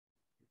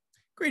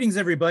Greetings,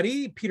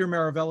 everybody. Peter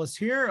Maravellis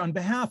here on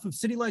behalf of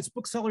City Lights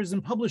Booksellers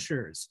and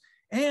Publishers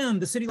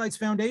and the City Lights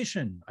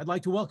Foundation. I'd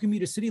like to welcome you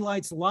to City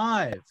Lights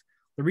Live,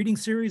 the reading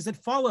series that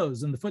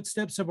follows in the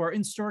footsteps of our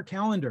in-store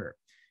calendar.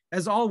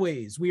 As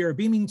always, we are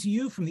beaming to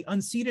you from the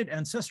unceded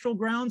ancestral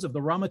grounds of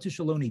the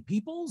Ramaytush Ohlone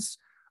peoples,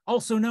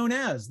 also known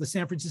as the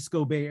San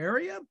Francisco Bay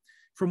Area,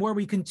 from where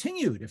we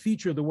continue to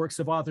feature the works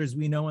of authors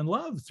we know and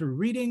love through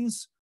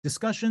readings,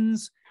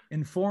 discussions,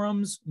 and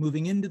forums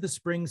moving into the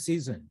spring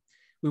season.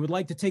 We would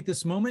like to take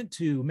this moment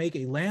to make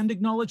a land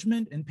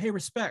acknowledgement and pay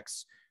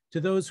respects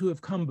to those who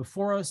have come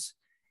before us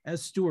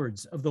as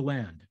stewards of the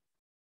land.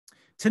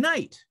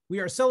 Tonight, we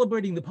are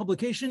celebrating the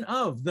publication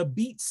of The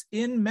Beats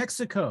in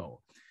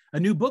Mexico, a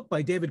new book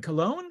by David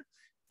Calonne,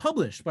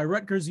 published by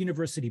Rutgers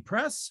University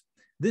Press.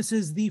 This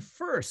is the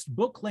first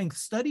book-length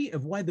study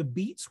of why the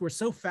Beats were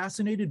so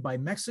fascinated by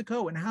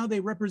Mexico and how they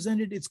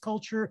represented its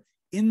culture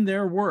in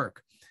their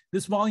work.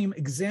 This volume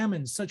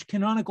examines such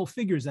canonical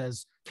figures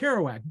as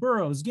Kerouac,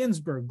 Burroughs,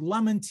 Ginsberg,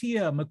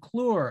 Lamantia,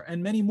 McClure,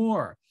 and many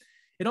more.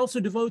 It also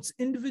devotes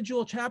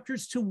individual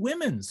chapters to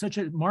women such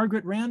as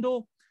Margaret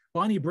Randall,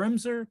 Bonnie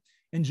Bremser,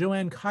 and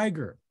Joanne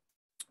Kyger,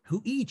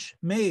 who each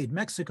made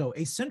Mexico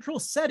a central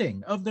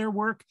setting of their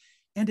work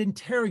and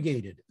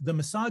interrogated the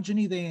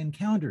misogyny they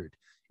encountered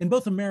in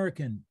both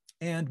American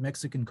and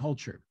Mexican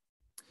culture.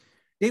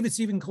 David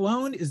Stephen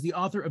Calonne is the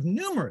author of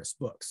numerous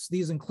books.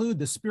 These include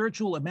The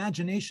Spiritual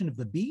Imagination of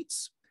the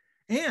Beats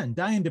and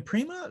Diane de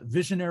Prima,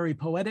 Visionary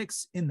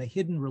Poetics in the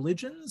Hidden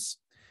Religions.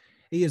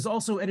 He has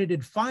also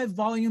edited 5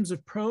 volumes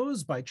of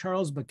prose by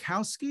Charles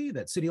Bukowski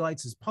that City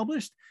Lights has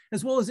published,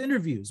 as well as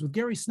interviews with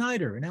Gary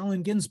Snyder and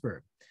Allen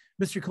Ginsberg.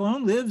 Mr.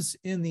 Calonne lives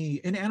in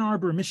Ann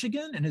Arbor,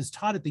 Michigan, and has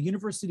taught at the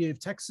University of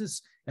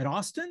Texas at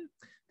Austin,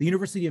 the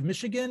University of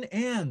Michigan,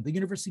 and the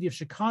University of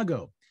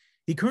Chicago.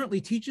 He currently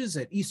teaches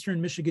at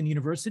Eastern Michigan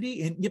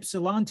University in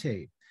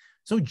Ypsilanti.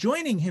 So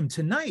joining him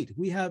tonight,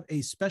 we have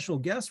a special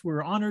guest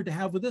we're honored to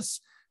have with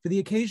us for the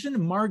occasion,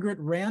 Margaret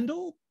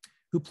Randall,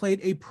 who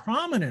played a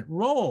prominent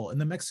role in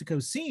the Mexico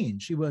scene.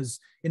 She was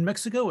in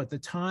Mexico at the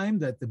time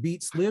that the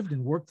Beats lived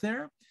and worked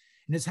there,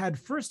 and has had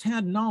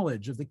firsthand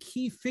knowledge of the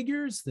key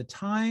figures, the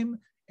time,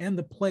 and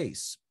the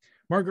place.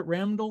 Margaret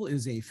Randall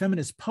is a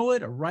feminist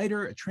poet, a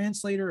writer, a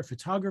translator, a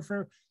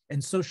photographer,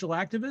 and social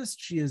activist.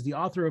 She is the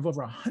author of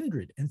over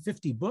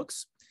 150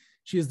 books.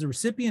 She is the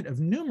recipient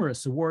of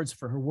numerous awards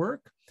for her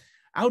work.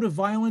 Out of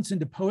Violence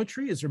into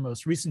Poetry is her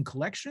most recent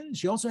collection.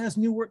 She also has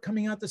new work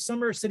coming out this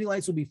summer. City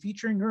Lights will be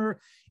featuring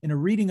her in a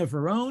reading of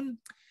her own.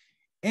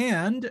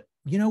 And,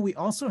 you know, we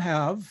also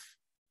have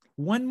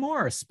one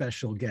more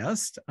special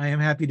guest, I am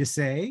happy to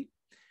say.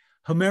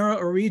 Homero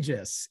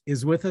Aridjis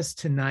is with us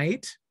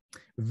tonight.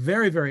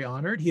 Very, very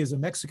honored. He is a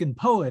Mexican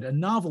poet, a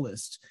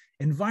novelist,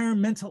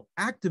 environmental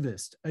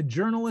activist, a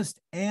journalist,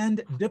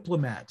 and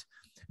diplomat,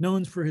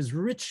 known for his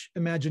rich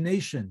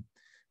imagination,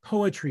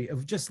 poetry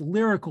of just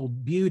lyrical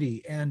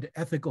beauty and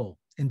ethical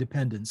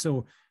independence.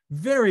 So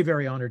very,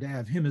 very honored to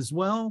have him as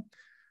well.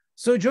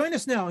 So join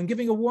us now in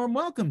giving a warm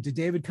welcome to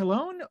David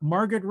Calonne,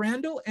 Margaret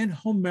Randall, and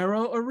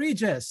Homero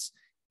Aridjis.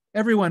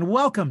 Everyone,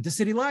 welcome to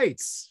City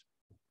Lights.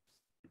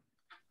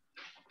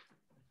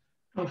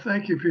 Well,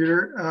 thank you,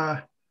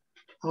 Peter.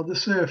 I'll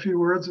just say a few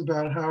words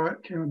about how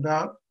it came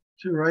about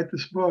to write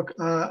this book.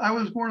 I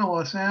was born in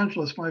Los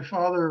Angeles. My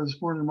father was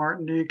born in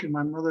Martinique and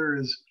my mother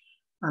is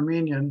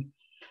Armenian.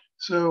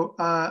 So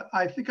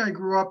I think I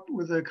grew up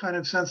with a kind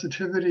of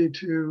sensitivity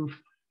to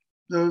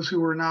those who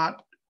were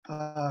not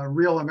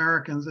real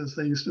Americans, as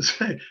they used to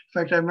say. In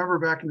fact, I remember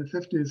back in the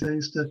 50s, they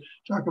used to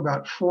talk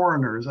about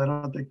foreigners. I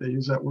don't think they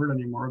use that word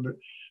anymore, but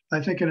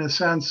I think in a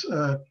sense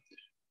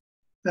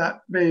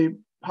that may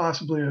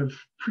possibly have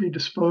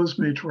predisposed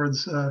me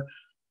towards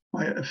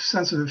my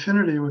sense of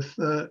affinity with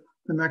the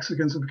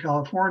Mexicans of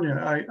California.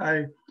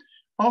 I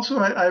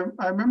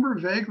remember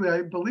vaguely,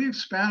 I believe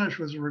Spanish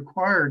was a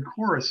required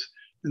course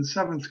in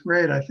 7th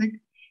grade. I think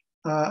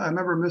I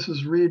remember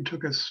Mrs. Reed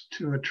took us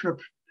to a trip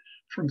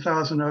from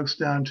Thousand Oaks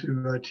down to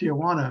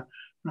Tijuana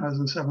when I was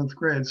in 7th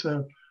grade.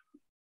 So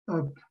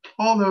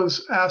all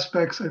those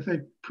aspects, I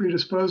think,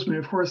 predisposed me.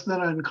 Of course,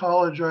 then in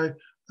college, I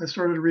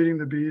started reading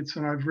the Beats,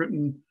 and I've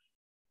written,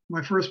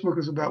 my first book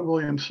was about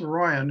William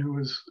Saroyan, who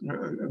was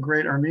a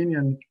great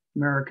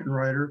Armenian-American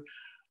writer.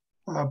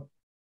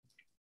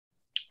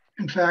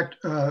 In fact,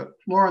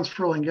 Lawrence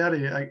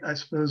Ferlinghetti, I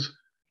suppose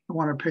I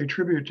want to pay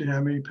tribute to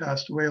him. He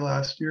passed away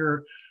last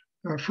year.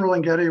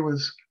 Ferlinghetti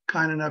was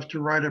kind enough to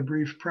write a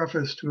brief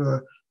preface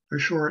to a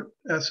short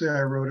essay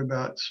I wrote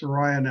about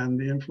Saroyan and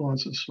the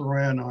influence of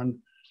Saroyan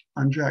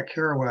on Jack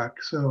Kerouac.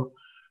 So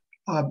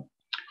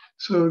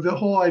the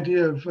whole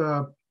idea of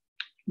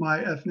my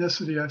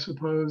ethnicity, I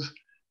suppose,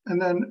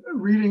 and then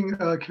reading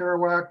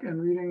Kerouac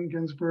and reading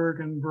Ginsberg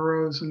and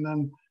Burroughs, and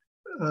then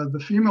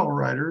the female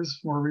writers,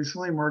 more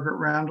recently, Margaret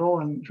Randall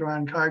and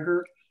Joanne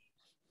Kyger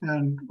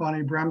and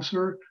Bonnie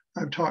Bremser.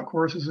 I've taught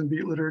courses in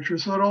beat literature.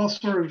 So it all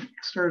sort of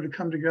started to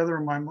come together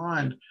in my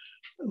mind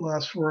the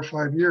last 4 or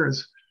 5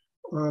 years.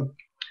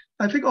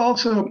 I think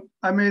also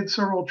I made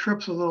several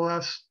trips over the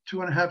last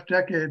 2.5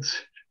 decades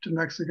to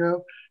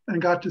Mexico.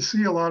 and got to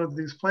see a lot of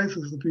these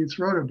places the Beats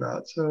wrote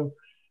about. So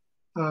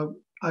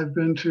I've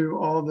been to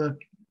all the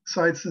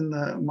sites in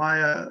the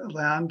Maya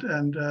land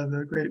and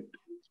the great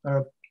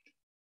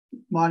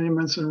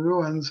monuments and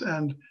ruins.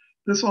 And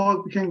this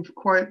all became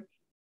quite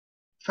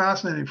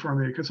fascinating for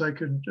me because I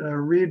could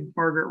read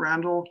Margaret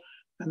Randall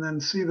and then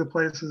see the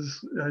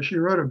places she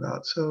wrote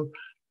about. So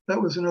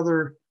that was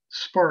another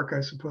spark,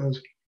 I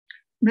suppose.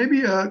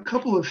 Maybe a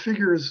couple of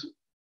figures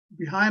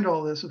behind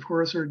all this, of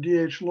course, are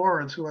D.H.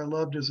 Lawrence, who I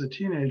loved as a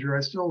teenager.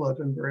 I still love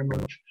him very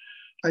much.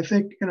 I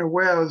think in a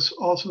way I was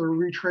also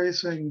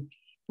retracing,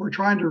 or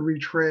trying to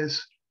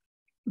retrace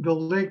the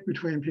link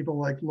between people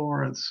like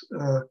Lawrence,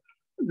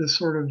 this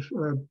sort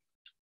of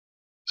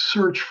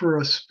search for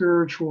a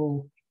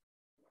spiritual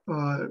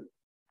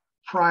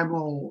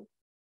primal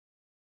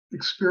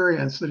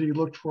experience that he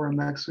looked for in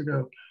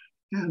Mexico.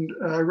 And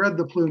I read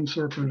The Plumed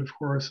Serpent, of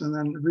course, and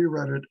then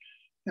reread it.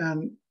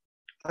 And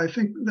I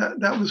think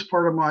that was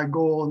part of my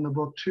goal in the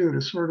book too,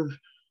 to sort of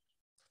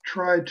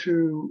try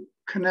to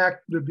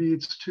connect the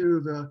Beats to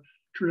the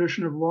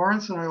tradition of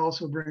Lawrence. And I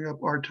also bring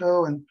up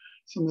Artaud and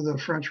some of the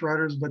French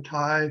writers,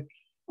 Bataille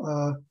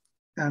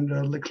and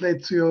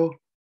Leclézio,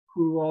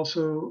 who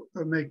also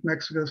make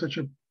Mexico such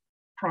a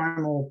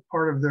primal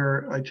part of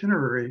their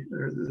itinerary,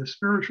 their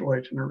spiritual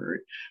itinerary.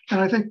 And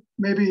I think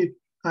maybe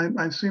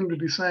I seem to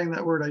be saying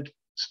that word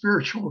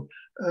spiritual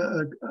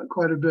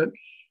quite a bit.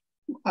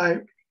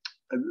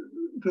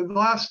 The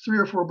last 3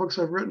 or 4 books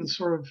I've written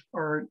sort of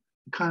are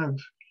kind of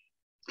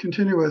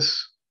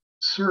continuous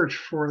search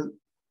for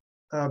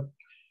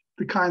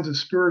the kinds of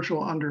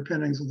spiritual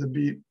underpinnings of the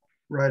Beat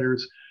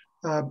writers.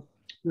 The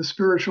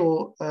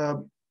spiritual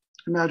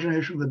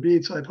imagination of the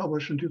Beats I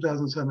published in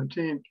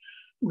 2017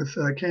 with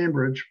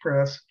Cambridge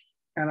Press.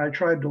 And I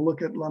tried to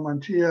look at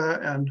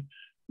Lamantia and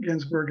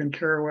Ginsberg and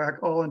Kerouac,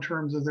 all in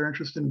terms of their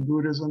interest in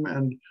Buddhism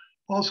and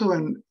also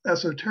in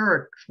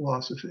esoteric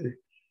philosophy.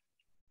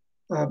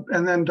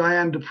 And then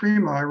Diane de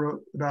Prima I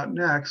wrote about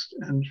next.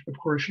 And of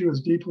course, she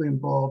was deeply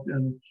involved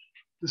in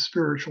the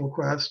spiritual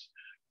quest.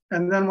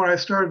 And then when I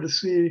started to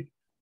see,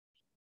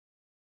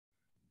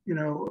 you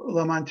know,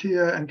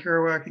 Lamantia and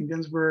Kerouac and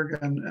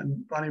Ginsberg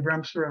and Bonnie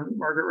Bremser and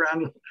Margaret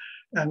Randall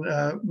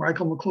and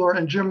Michael McClure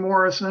and Jim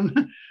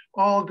Morrison,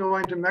 all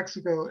going to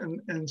Mexico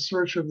in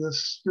search of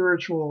this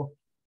spiritual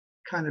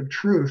kind of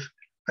truth,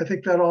 I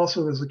think that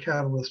also is a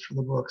catalyst for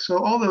the book. So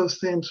all those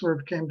themes sort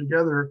of came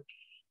together,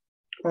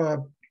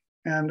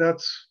 and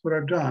that's what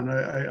I've done.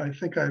 I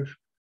think I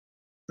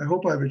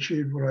hope I've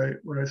achieved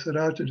what I set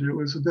out to do. It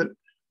was a bit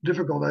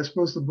difficult. I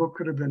suppose the book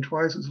could have been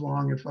twice as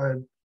long if I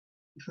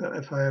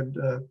had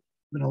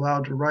been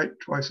allowed to write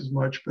twice as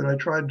much. But I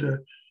tried to,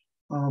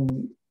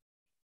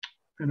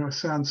 in a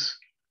sense,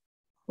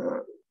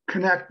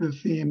 connect the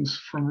themes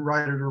from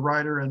writer to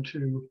writer and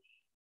to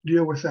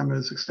deal with them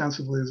as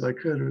extensively as I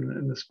could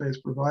in the space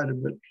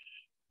provided. But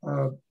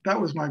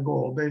that was my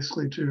goal,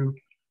 basically, to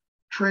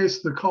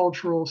trace the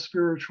cultural,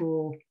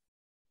 spiritual,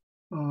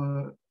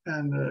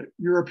 and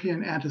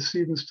European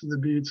antecedents to the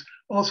Beats.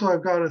 Also,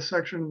 I've got a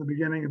section in the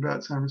beginning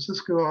about San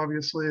Francisco,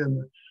 obviously,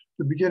 and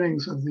the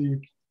beginnings of the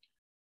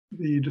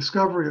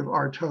discovery of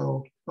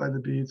Artaud by the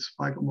Beats,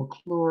 Michael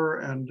McClure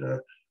and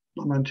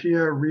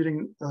Lamantia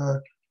reading,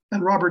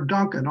 and Robert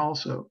Duncan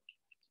also,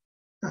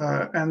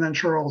 and then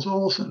Charles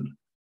Olson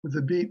with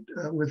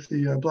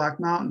the Black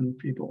Mountain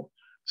people.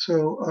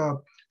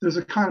 So there's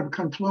a kind of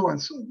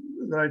confluence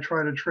that I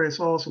try to trace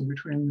also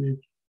between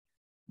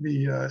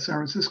the San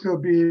Francisco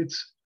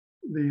Beats,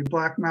 the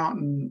Black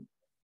Mountain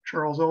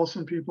Charles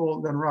Olson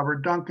people, then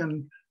Robert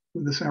Duncan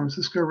with the San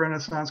Francisco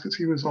Renaissance, because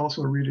he was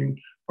also reading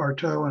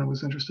Artaud and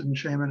was interested in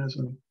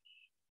shamanism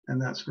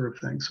and that sort of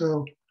thing.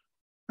 So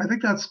I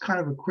think that's kind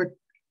of a quick,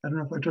 I don't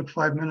know if I took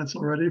 5 minutes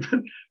already,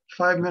 but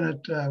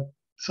 5-minute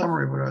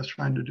summary of what I was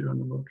trying to do in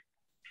the book.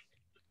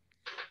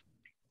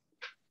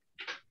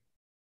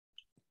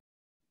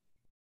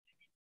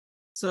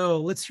 So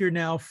let's hear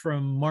now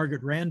from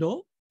Margaret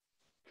Randall.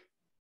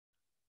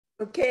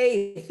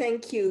 Okay,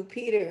 thank you,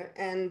 Peter.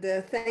 And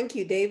thank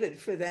you, David,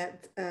 for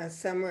that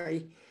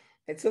summary.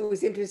 It's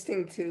always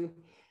interesting to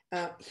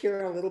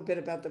hear a little bit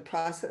about the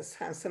process,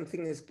 how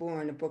something is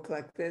born, a book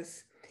like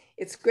this.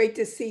 It's great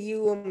to see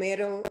you,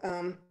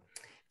 Homero,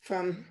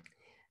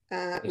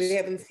 we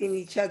haven't seen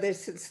each other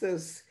since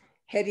those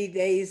heady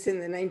days in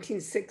the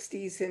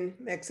 1960s in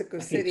Mexico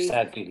City,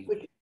 exactly.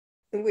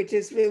 which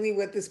is really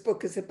what this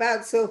book is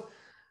about. So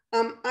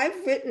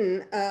I've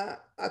written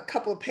a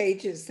couple of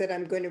pages that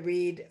I'm going to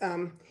read,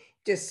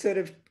 just sort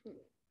of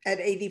at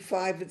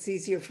 85, it's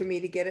easier for me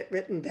to get it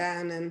written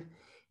down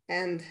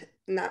and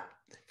not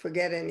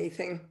forget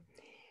anything.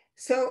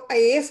 So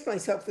I asked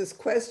myself this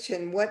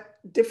question: what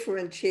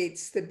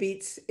differentiates the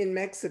Beats in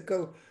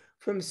Mexico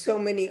from so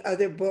many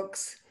other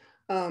books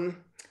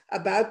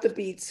about the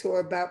Beats or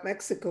about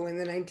Mexico in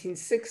the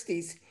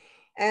 1960s?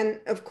 And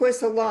of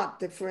course, a lot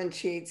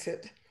differentiates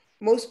it.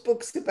 Most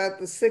books about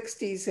the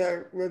 60s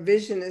are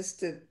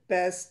revisionist at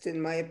best,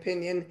 in my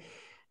opinion,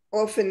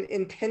 often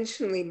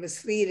intentionally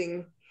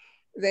misleading.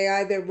 They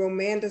either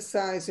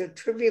romanticize or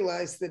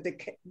trivialize the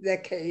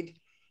decade,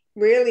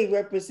 rarely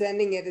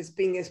representing it as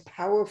being as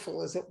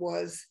powerful as it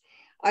was,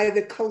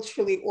 either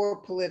culturally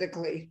or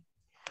politically.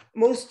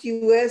 Most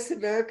US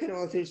American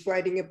authors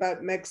writing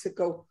about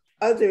Mexico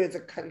other the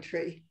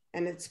country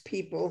and its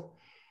people,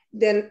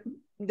 then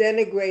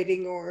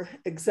denigrating or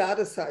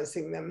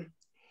exoticizing them.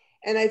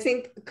 And I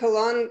think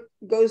Calonne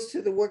goes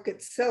to the work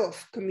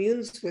itself,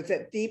 communes with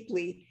it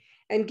deeply,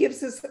 and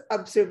gives us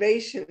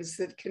observations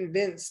that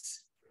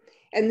convince.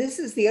 And this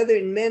is the other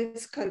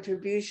immense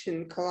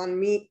contribution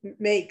Calonne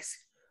makes.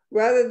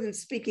 Rather than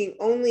speaking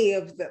only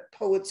of the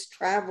poet's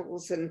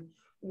travels and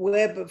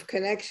web of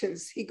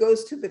connections, he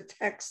goes to the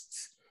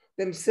texts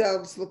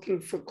themselves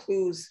looking for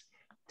clues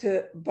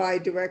to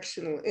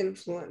bidirectional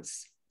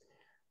influence.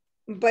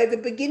 By the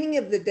beginning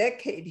of the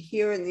decade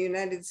here in the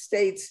United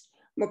States,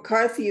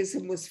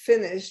 McCarthyism was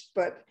finished,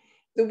 but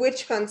the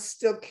witch hunts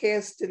still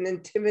cast an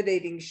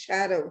intimidating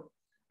shadow,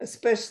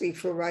 especially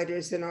for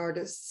writers and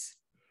artists.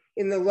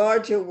 In the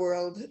larger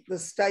world, the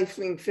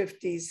stifling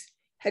 50s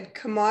had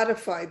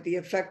commodified the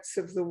effects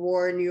of the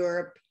war in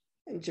Europe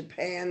and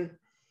Japan,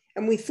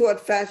 and we thought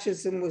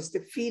fascism was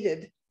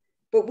defeated,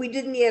 but we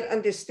didn't yet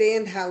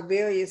understand how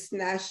various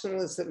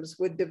nationalisms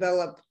would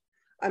develop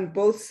on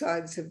both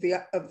sides of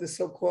the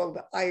so-called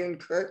Iron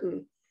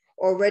Curtain,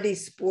 already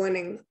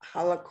spawning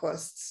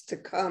holocausts to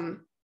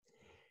come.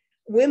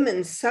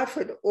 Women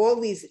suffered all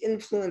these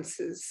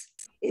influences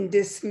in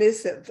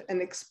dismissive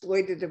and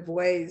exploitative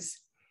ways,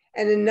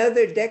 and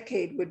another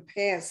decade would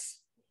pass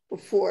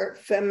before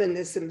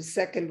feminism's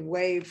second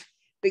wave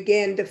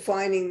began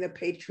defining the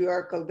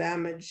patriarchal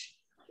damage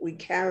we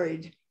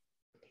carried.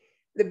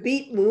 The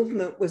Beat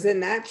movement was a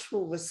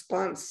natural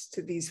response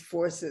to these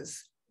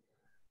forces.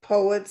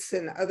 Poets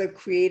and other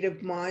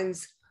creative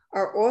minds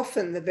are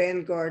often the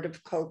vanguard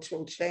of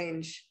cultural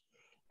change.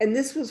 And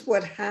this was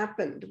what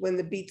happened when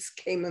the Beats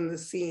came on the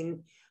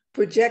scene,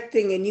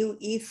 projecting a new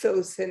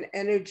ethos and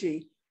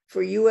energy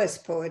for US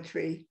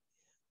poetry,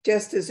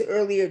 just as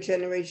earlier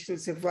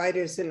generations of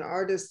writers and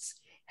artists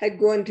had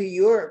gone to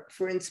Europe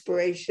for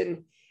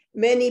inspiration.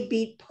 Many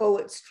Beat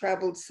poets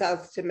traveled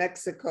south to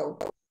Mexico,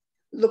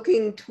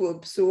 looking to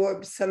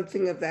absorb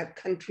something of that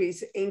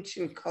country's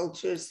ancient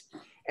cultures,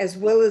 as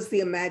well as the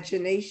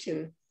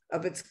imagination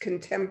of its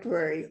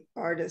contemporary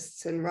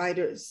artists and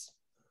writers.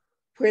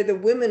 Where the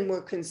women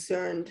were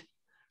concerned,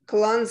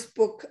 Calonne's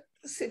book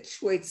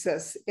situates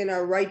us in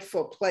our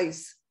rightful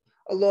place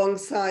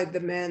alongside the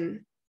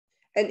men.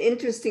 An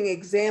interesting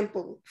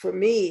example for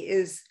me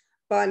is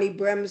Bonnie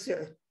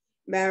Bremser,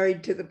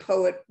 married to the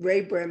poet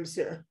Ray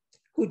Bremser,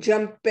 who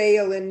jumped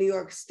bail in New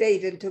York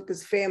State and took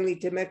his family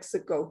to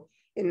Mexico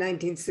in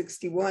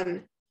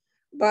 1961.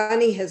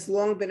 Bonnie has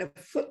long been a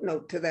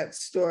footnote to that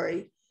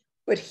story,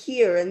 but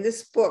here in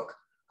this book,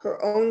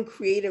 her own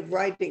creative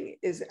writing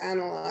is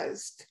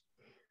analyzed.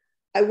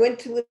 I went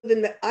to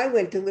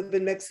live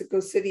in Mexico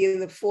City in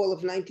the fall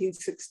of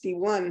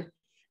 1961,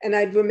 and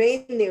I'd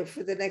remain there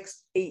for the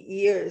next 8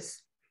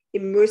 years,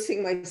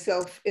 immersing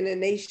myself in a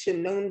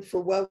nation known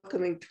for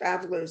welcoming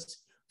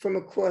travelers from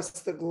across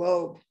the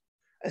globe,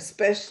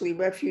 especially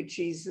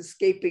refugees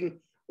escaping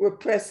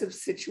repressive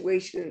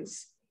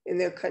situations in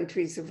their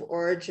countries of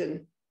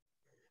origin.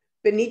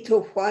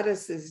 Benito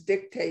Juárez's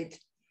dictate,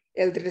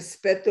 El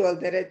respeto al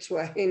derecho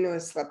ajeno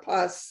es la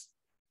paz,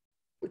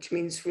 which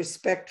means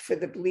respect for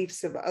the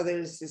beliefs of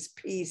others is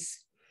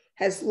peace,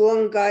 has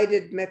long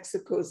guided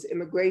Mexico's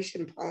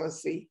immigration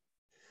policy.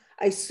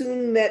 I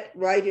soon met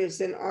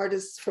writers and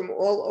artists from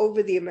all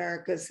over the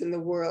Americas and the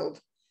world,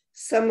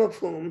 some of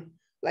whom,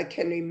 like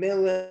Henry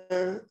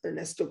Miller,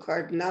 Ernesto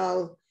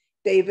Cardenal,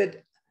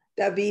 David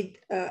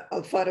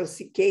Alfaro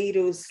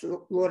Siqueiros,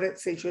 Laurent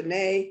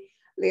Sejourné,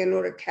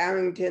 Leonora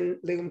Carrington,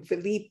 Leon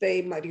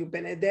Felipe, Mario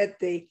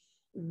Benedetti,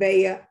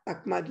 Bea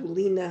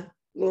Akmadulina,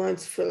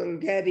 Lawrence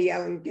Ferlinghetti,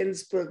 Allen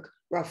Ginsberg,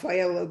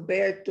 Rafael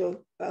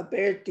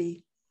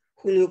Alberti,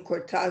 Julio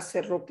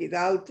Cortázar, Rocky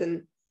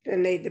Dalton,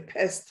 René de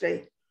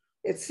Pestre,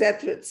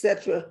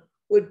 etc.,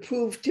 would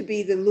prove to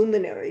be the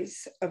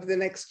luminaries of the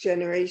next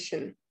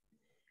generation.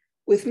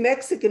 With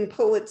Mexican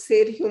poet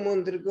Sergio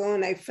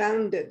Mondragón, I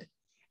founded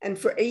and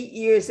for 8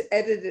 years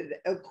edited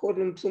El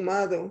Cordón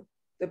Plumado,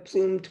 The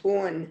Plume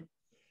Torn.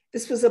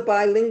 This was a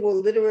bilingual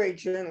literary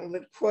journal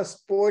that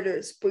crossed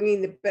borders,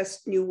 bringing the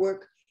best new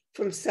work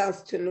from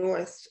south to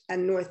north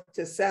and north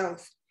to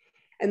south.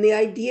 And the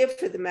idea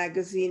for the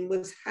magazine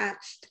was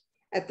hatched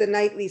at the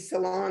nightly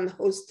salon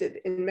hosted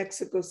in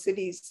Mexico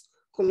City's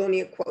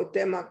Colonia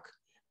Cuauhtémoc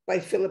by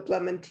Philip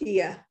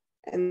Lamantia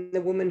and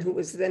the woman who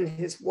was then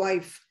his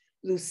wife,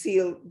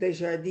 Lucille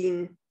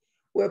Desjardins,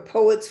 where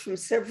poets from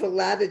several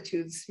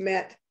latitudes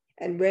met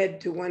and read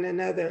to one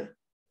another.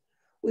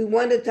 We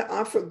wanted to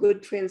offer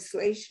good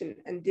translation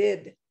and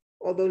did,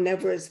 although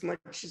never as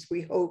much as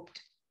we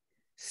hoped.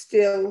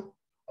 Still,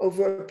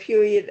 over a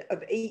period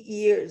of 8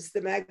 years,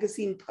 the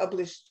magazine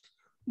published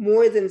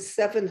more than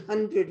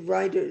 700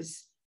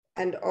 writers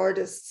and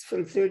artists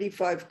from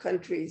 35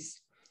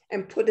 countries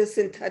and put us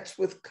in touch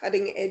with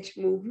cutting-edge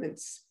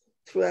movements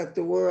throughout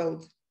the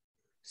world.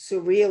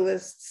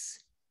 Surrealists,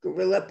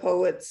 guerrilla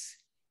poets,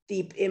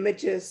 deep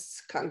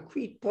imagists,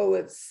 concrete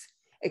poets,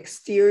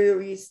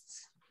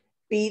 exteriorists,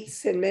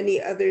 beats, and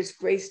many others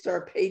graced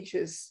our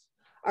pages,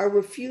 our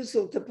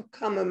refusal to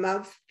become a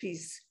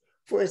mouthpiece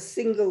for a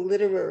single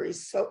literary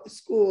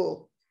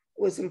school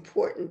was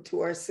important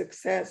to our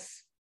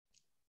success.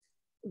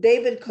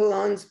 David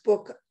Calonne's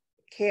book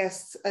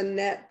casts a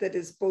net that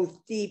is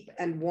both deep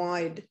and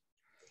wide.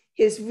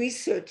 His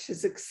research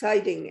is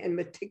exciting and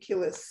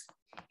meticulous,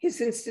 his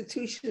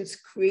institutions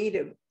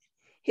creative,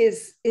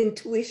 his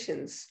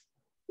intuitions,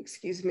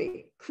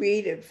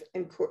 creative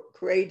and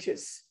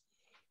courageous.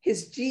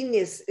 His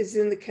genius is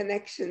in the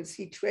connections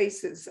he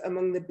traces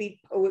among the beat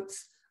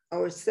poets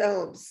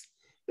ourselves,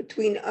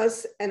 between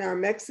us and our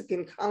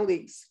Mexican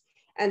colleagues,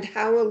 and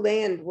how a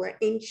land where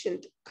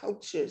ancient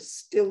cultures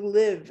still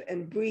live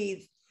and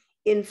breathe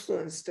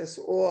influenced us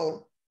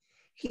all.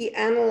 He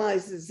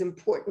analyzes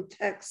important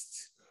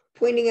texts,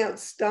 pointing out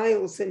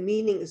styles and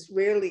meanings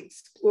rarely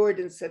explored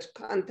in such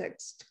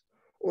context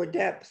or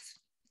depth.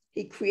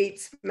 He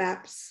creates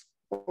maps,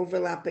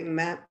 overlapping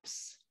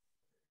maps.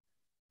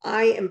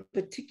 I am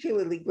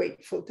particularly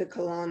grateful to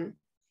Calonne.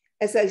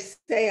 As I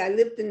say, I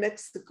lived in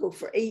Mexico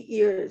for 8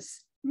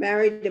 years,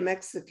 married a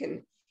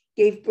Mexican,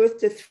 gave birth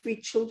to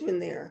 3 children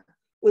there,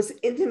 was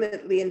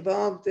intimately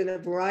involved in a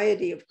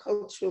variety of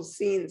cultural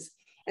scenes,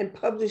 and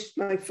published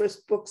my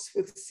first books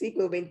with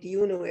Siglo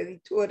XXI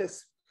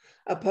Editores,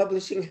 a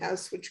publishing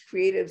house which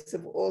creatives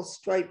of all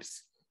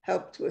stripes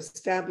helped to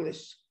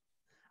establish.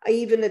 I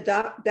even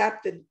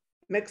adopted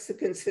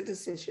Mexican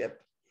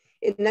citizenship.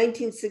 In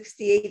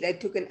 1968, I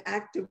took an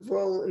active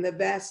role in the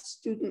vast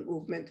student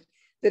movement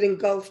that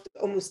engulfed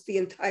almost the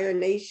entire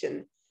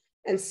nation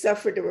and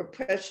suffered a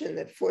repression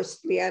that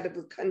forced me out of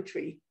the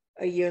country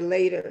a year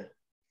later.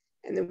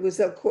 And there was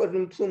El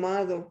Cordon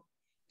Plumado.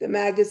 The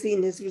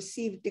magazine has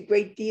received a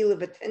great deal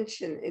of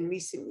attention in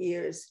recent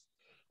years,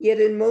 yet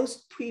in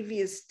most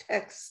previous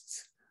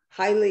texts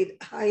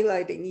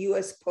highlighting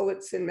US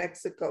poets in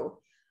Mexico,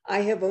 I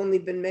have only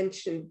been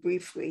mentioned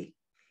briefly.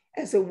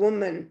 As a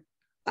woman,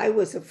 I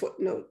was a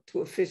footnote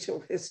to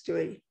official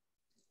history.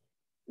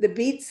 The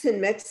Beats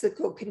in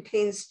Mexico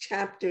contains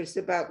chapters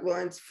about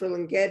Lawrence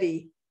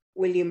Ferlinghetti,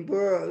 William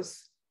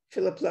Burroughs,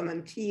 Philip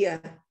Lamantia,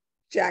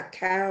 Jack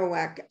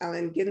Kerouac,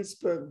 Allen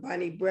Ginsberg,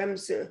 Bonnie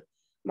Bremser,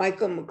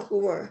 Michael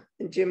McClure,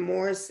 and Jim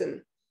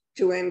Morrison,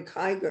 Joanne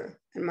Kyger,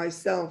 and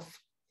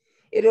myself.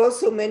 It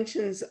also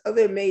mentions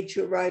other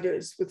major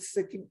writers with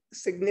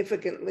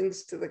significant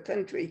links to the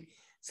country,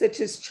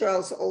 such as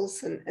Charles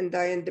Olson and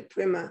Diane de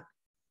Prima.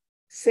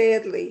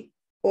 Sadly,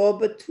 all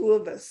but 2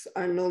 of us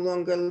are no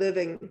longer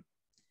living.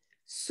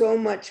 So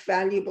much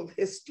valuable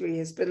history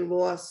has been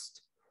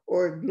lost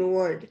or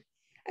ignored,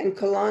 and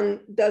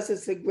Calonne does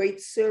us a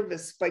great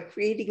service by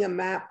creating a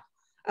map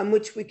on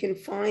which we can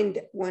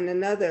find one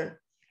another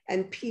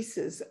and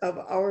pieces of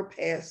our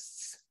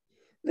pasts.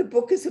 The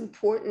book is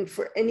important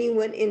for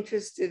anyone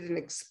interested in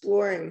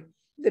exploring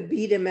the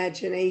beat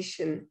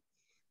imagination,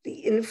 the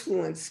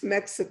influence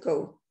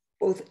Mexico,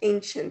 both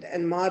ancient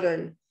and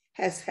modern,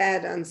 has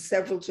had on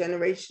several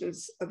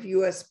generations of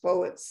US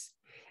poets,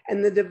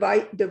 and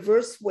the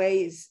diverse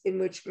ways in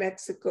which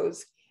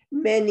Mexico's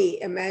many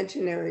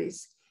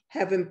imaginaries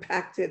have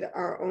impacted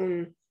our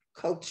own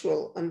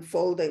cultural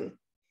unfolding.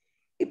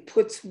 It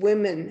puts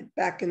women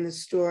back in the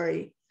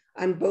story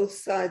on both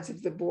sides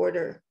of the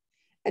border,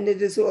 and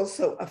it is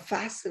also a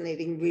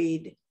fascinating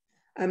read,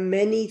 a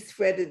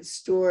many-threaded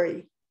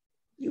story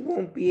you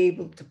won't be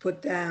able to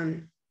put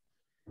down.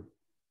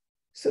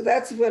 So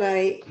that's what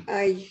I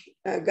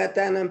got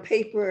down on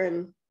paper,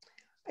 and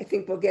I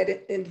think we'll get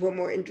it into a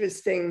more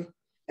interesting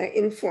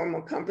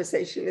informal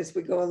conversation as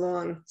we go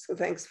along. So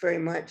thanks very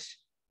much.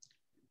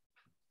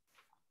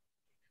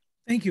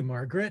 Thank you,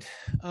 Margaret.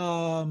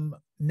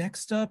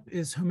 Next up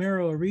is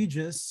Homero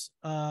Aridjis.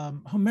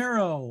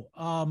 Homero,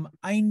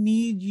 I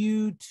need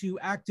you to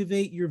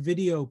activate your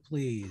video,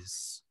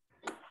 please.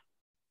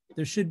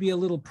 There should be a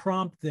little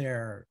prompt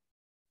there.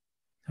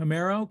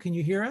 Homero, can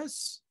you hear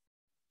us?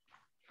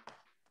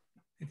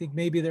 I think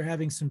maybe they're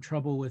having some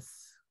trouble with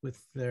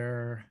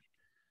their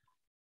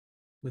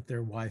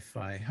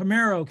Wi-Fi.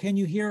 Homero, can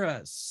you hear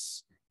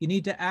us? You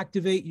need to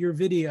activate your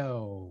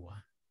video.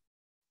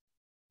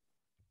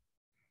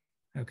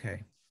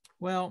 Okay,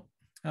 well,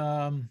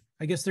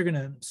 I guess they're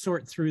gonna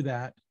sort through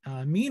that.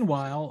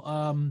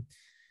 Meanwhile,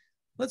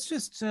 let's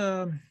just,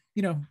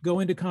 go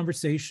into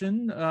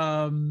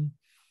conversation.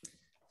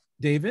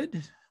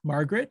 David,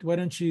 Margaret, why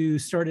don't you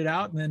start it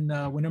out? And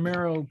then when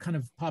Homero kind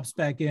of pops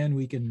back in,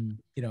 we can,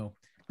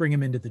 bring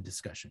him into the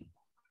discussion.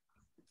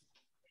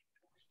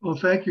 Well,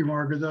 thank you,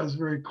 Margaret. That was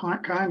very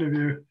kind of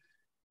you.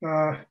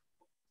 I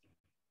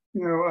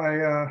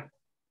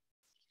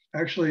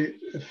actually,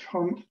 if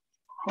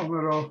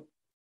Homero,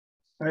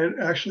 I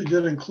actually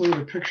did include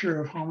a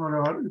picture of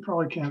Homero. You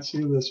probably can't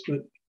see this, but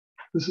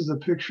this is a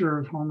picture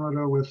of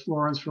Homero with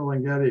Lawrence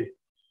Ferlinghetti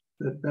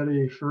that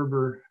Betty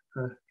Ferber,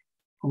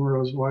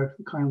 Homero's wife,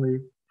 kindly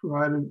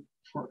provided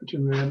to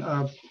me. And,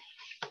 I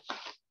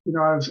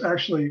was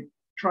actually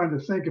trying to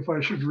think if I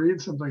should read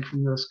something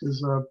from this,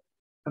 because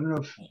I don't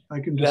know if I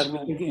can just...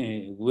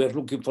 We are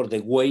looking for the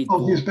way to...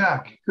 Oh, he's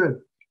back.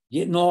 Good.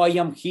 Yeah, no, I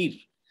am here.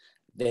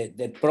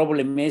 The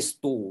problem is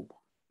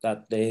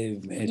that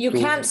you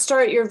can't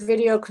start your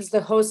video because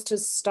the host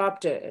has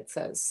stopped it, it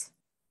says.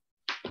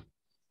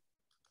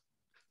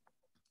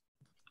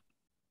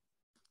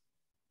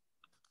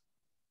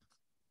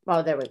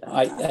 Oh, there we go.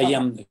 I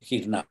am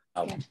here now.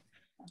 Okay.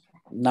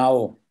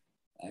 Now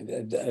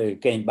I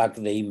came back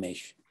the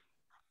image.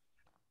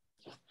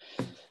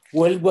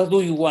 Well, what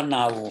do you want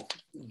now?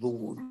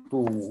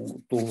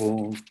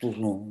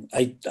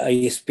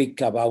 I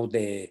speak about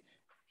the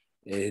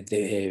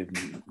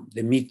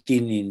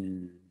meeting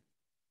in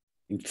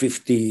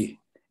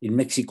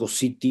Mexico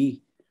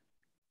City.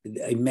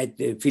 I met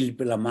Philip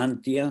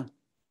Lamantia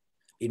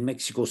in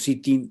Mexico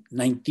City in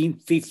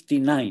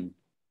 1959.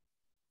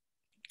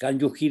 Can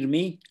you hear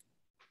me?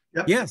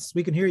 Yep. Yes,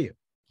 we can hear you.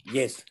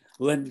 Yes,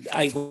 when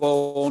I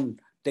go on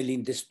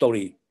telling the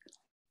story.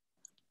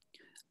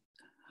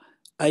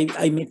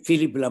 I met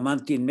Philip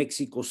Lamantia in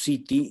Mexico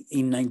City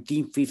in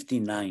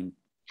 1959.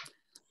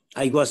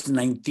 I was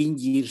 19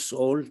 years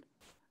old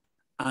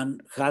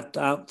and had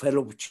a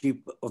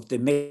fellowship of the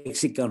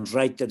Mexican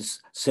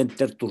Writers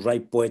Center to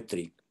write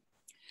poetry.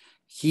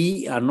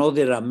 He and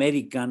other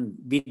American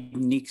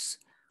beatniks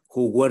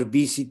who were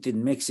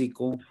visiting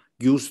Mexico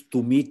used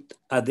to meet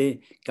at the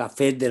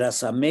Café de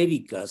las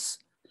Américas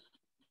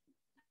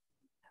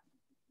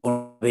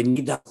on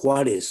Avenida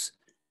Juárez,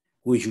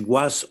 which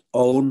was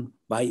owned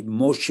by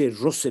Moshe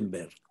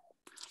Rosenberg.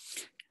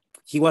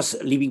 He was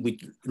living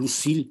with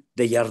Lucille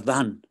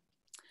Desjardins,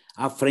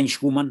 a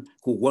French woman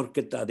who worked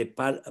at the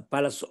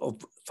Palace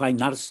of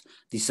Fine Arts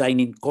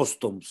designing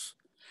costumes.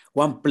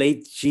 One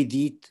play she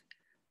did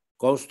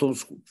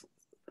costumes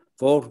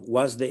for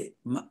was the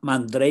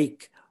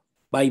Mandrake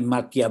by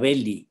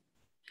Machiavelli.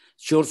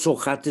 She also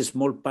had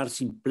small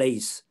parts in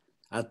plays.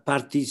 At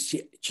parties,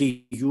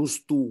 she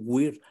used to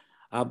wear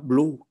a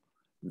blue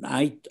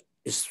night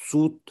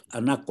suit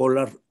and a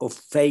collar of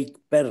fake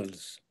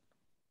pearls.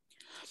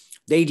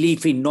 They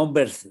live in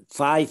number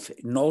 5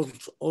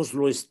 North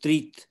Oslo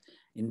Street,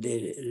 and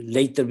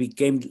later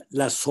became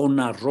La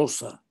Zona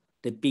Rosa,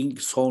 the pink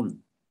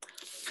zone.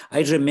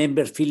 I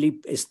remember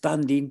Philip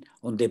standing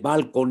on the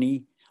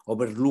balcony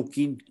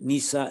overlooking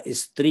Niza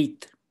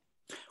Street,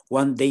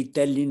 one day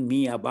telling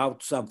me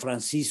about San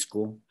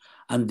Francisco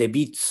and the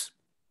beats.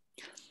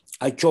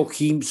 I showed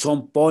him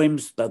some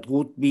poems that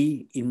would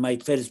be in my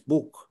first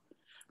book,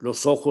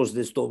 Los Ojos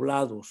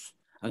Desdoblados,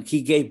 and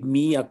he gave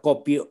me a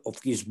copy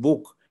of his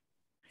book,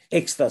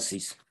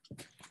 Ecstasies.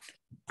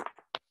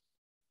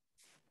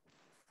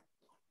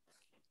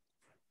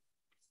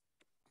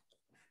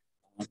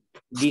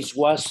 This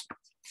was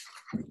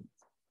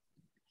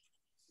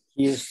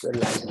his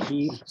like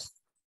here.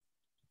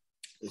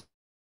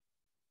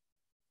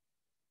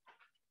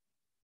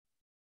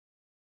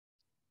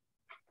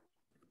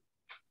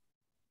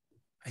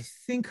 I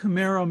think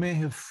Homero may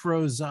have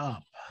froze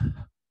up.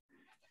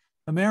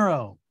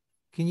 Homero,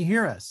 can you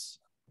hear us?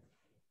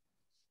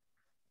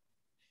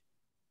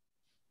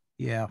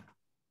 Yeah,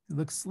 it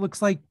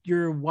looks like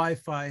your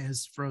Wi-Fi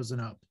has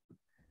frozen up.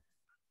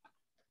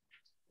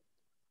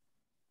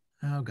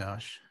 Oh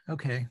gosh.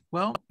 Okay.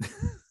 Well,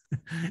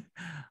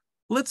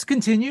 let's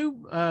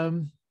continue.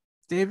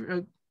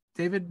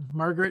 David,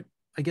 Margaret.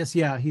 I guess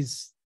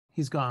he's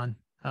gone.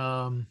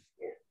 Oh,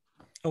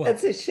 well.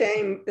 That's a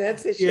shame.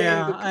 That's a shame.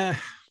 Yeah.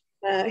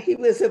 He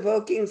was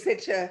evoking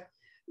such a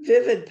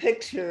vivid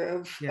picture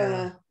of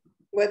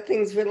what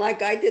things were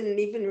like. I didn't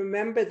even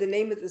remember the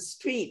name of the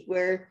street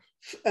where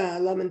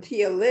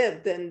Lamantia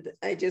lived, and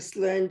I just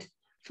learned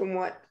from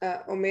what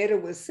Homero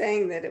was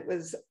saying that it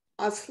was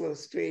Oslo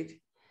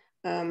Street.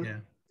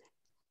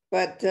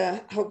 But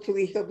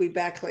hopefully he'll be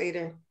back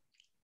later.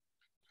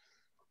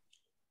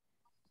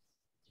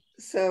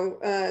 So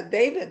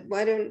David,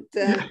 why don't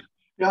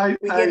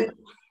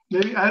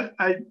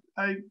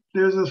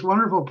there's this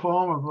wonderful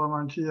poem of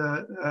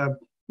Lamantia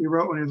he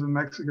wrote when he was in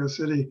Mexico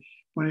City,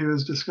 when he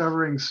was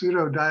discovering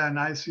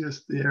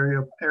Pseudo-Dionysius the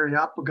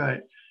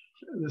Areopagite,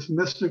 this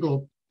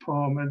mystical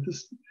poem. And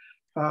this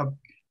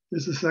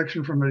is a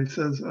section from it. He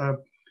says,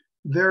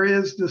 there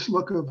is this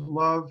look of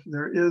love,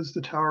 there is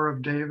the Tower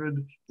of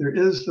David, there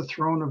is the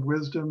throne of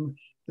wisdom,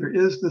 there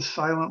is this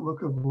silent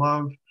look of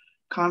love,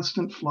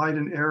 constant flight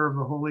and air of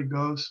the Holy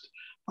Ghost.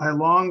 I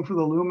long for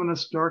the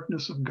luminous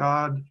darkness of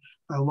God.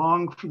 I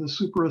long for the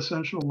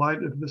superessential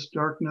light of this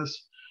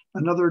darkness.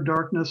 Another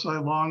darkness I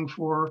long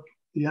for,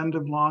 the end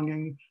of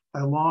longing.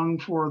 I long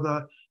for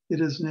the,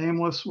 it is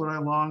nameless what I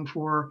long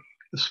for,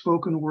 the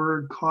spoken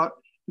word caught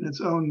in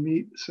its own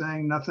meat,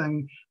 saying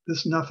nothing.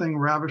 This nothing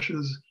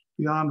ravishes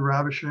beyond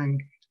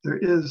ravishing. There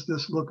is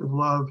this look of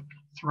love,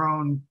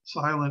 throne,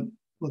 silent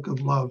look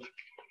of love.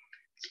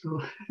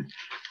 So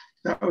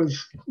that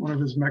was one of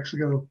his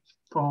Mexico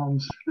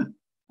poems.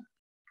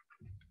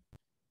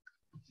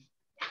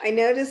 I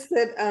noticed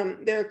that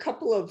there are a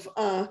couple of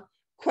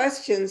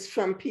questions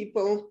from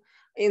people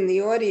in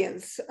the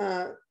audience.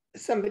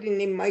 Somebody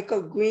named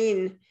Michael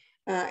Green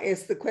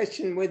asked the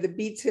question, were the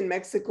beats in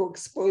Mexico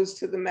exposed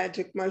to the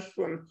magic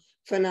mushroom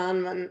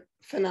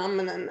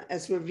phenomenon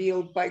as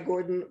revealed by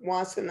Gordon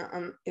Wasson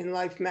in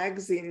Life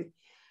magazine?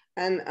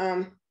 And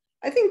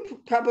I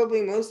think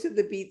probably most of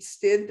the beats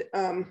did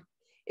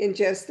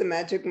ingest the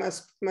magic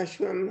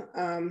mushroom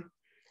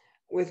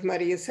with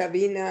Maria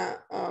Sabina.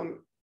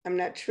 I'm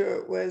not sure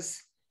it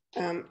was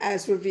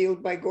as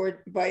revealed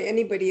by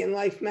anybody in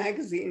Life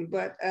magazine,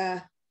 but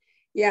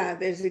yeah,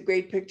 there's a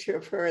great picture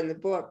of her in the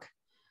book.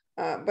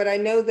 But I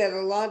know that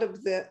a lot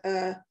of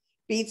the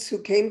beats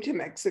who came to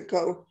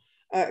Mexico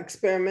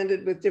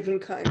experimented with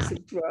different kinds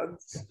of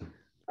drugs.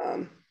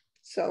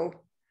 So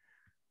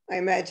I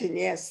imagine,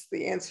 yes,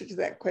 the answer to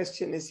that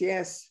question is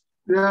yes.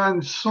 Yeah,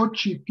 and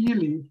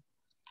Xochipilli,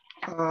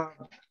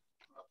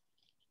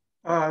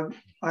 I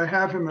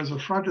have him as a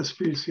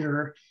frontispiece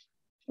here.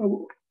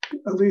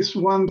 At least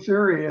one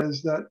theory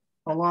is that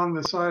along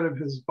the side of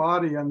his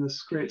body on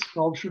this great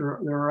sculpture,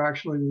 there are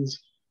actually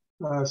these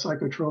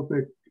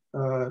psychotropic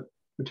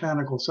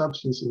botanical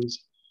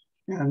substances.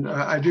 And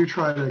I do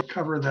try to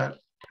cover that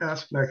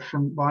aspect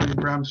from Bonnie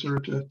Bremser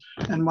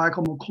and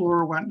Michael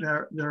McClure went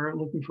there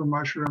looking for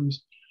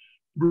mushrooms,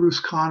 Bruce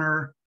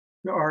Conner,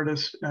 the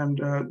artist, and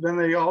then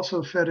they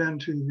also fed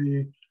into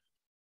the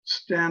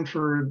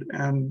Stanford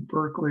and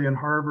Berkeley and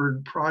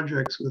Harvard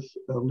projects with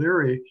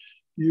Leary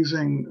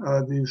using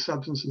these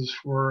substances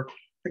for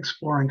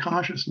exploring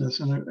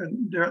consciousness.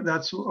 And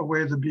that's a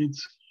way the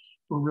Beats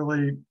were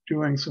really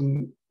doing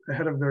some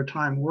ahead of their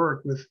time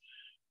work with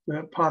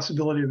the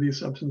possibility of these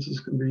substances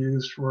can be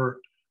used for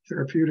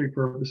therapeutic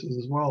purposes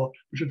as well,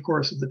 which of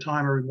course at the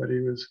time everybody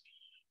was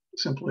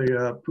simply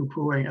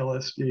poo-pooing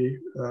LSD,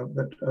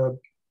 but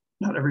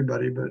not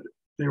everybody, but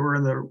they were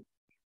in the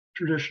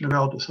tradition of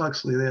Aldous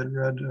Huxley. They had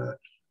read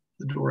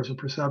The Doors of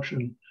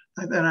Perception.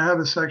 And I have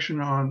a section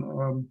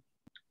on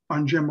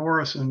Jim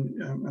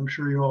Morrison. I'm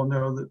sure you all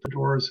know that the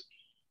Doors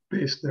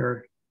based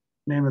their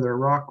name of their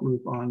rock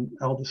group on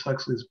Aldous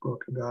Huxley's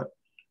book about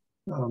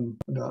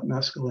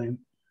mescaline.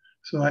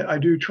 So I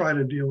do try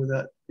to deal with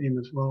that theme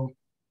as well.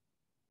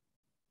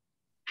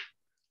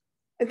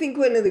 I think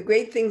one of the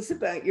great things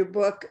about your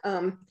book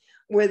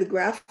were the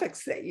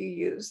graphics that you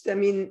used. I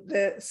mean,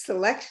 the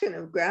selection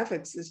of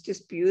graphics is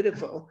just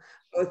beautiful.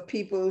 Both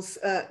people's,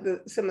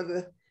 some of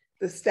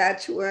the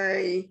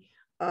statuary,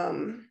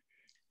 some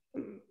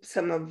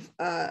of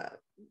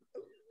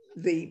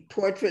the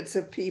portraits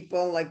of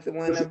people, like the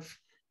one of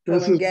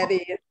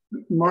Ferlinghetti.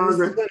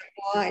 Margaret,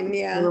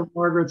 yeah. One of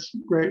Margaret's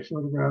great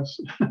photographs.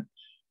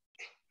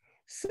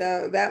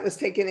 So that was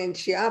taken in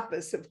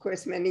Chiapas, of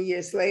course, many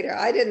years later.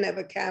 I didn't have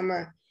a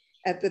camera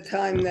at the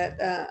time that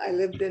I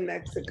lived in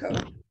Mexico.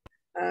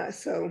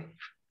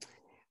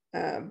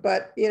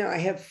 But you know, I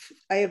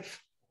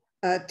have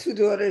two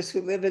daughters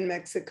who live in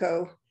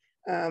Mexico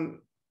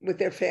with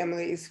their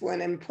families, one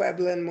in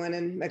Puebla and one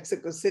in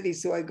Mexico City.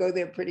 So I go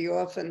there pretty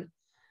often.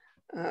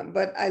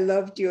 But I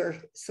loved your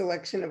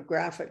selection of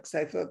graphics.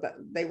 I thought that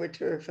they were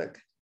terrific.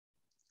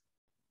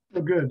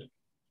 Oh, good.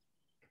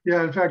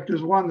 Yeah, in fact,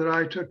 there's one that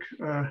I took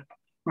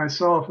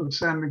myself of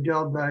San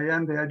Miguel de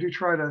Allende. I do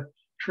try to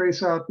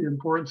trace out the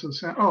importance of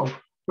oh,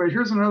 wait,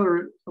 here's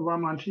another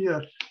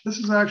Lamantia. This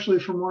is actually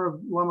from one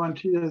of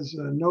Lamantia's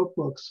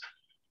notebooks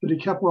that he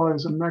kept while he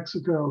was in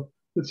Mexico.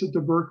 It's at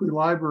the Berkeley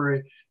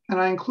Library. And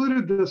I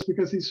included this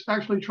because he's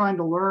actually trying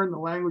to learn the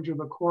language of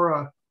the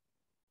Cora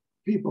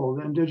people,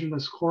 the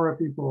indigenous Cora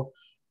people.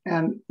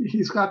 And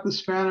he's got the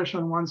Spanish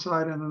on one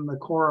side and then the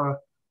Cora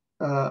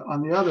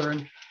on the other.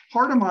 And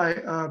part of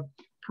my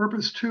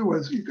purpose too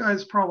was, you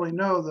guys probably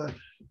know the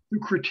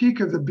critique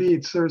of the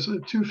Beats. There's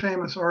two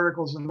famous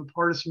articles in the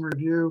Partisan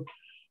Review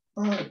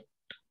and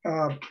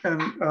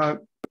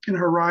in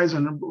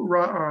Horizon,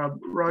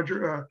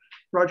 Roger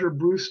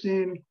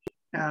Brustein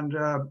and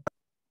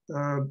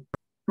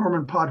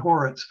Norman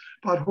Podhoretz.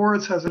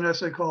 Podhoretz has an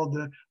essay called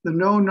The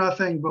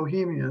Know-Nothing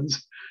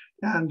Bohemians,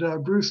 and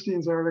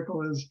Brustein's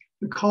article is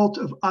The Cult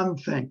of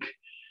Unthink.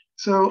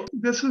 So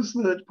this is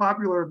the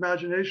popular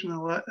imagination in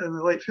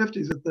the late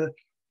 50s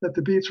that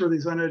the Beats were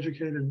these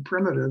uneducated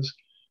primitives.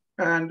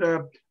 And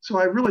so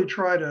I really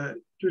try to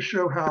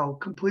show how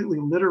completely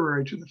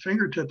literary to the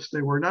fingertips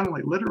they were. Not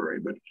only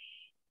literary, but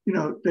you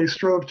know, they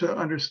strove to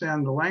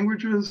understand the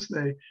languages.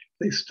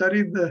 They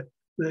studied the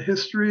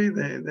history.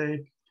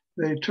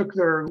 They took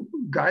their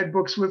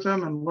guidebooks with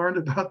them and learned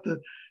about the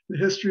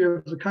history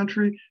of the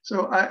country.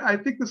 So I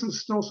think this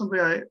is still something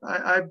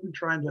I've been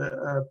trying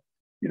to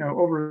you know,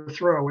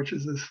 overthrow, which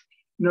is this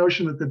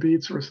notion that the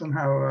Beats were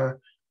somehow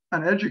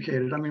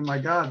uneducated. I mean, my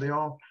God,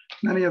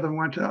 many of them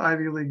went to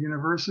Ivy League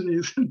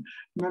universities, and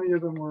many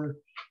of them were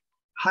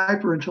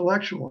hyper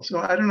intellectual. So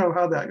I don't know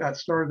how that got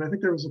started. I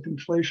think there was a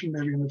conflation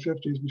maybe in the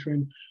 50s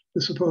between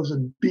the supposed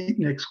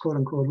beatniks, quote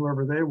unquote,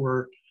 whoever they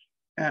were,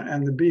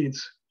 and the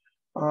Beats.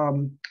 I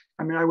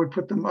mean, I would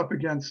put them up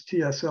against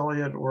T.S.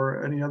 Eliot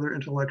or any other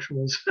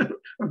intellectuals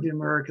of the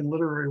American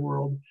literary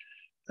world,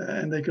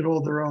 and they could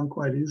hold their own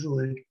quite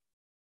easily.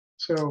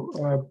 So,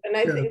 and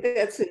I think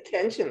that's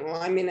intentional.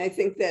 I mean, I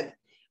think that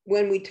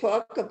when we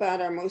talk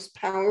about our most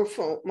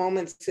powerful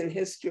moments in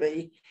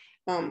history,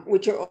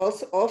 which are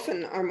also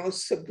often our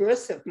most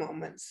subversive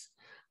moments,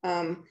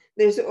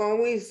 there's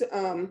always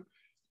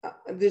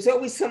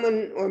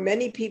someone or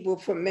many people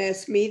from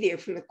mass media,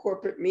 from the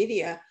corporate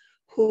media,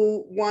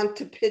 who want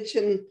to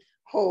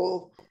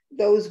pigeonhole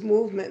those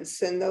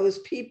movements and those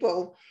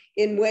people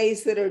in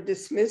ways that are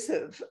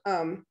dismissive,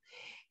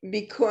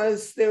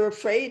 because they're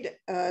afraid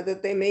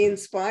that they may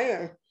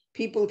inspire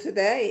people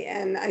today.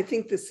 And I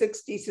think the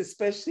 60s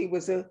especially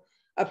was a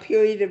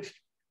period of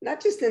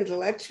not just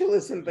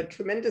intellectualism, but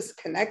tremendous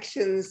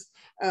connections,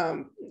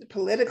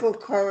 political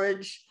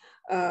courage,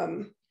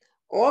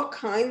 all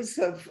kinds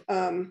of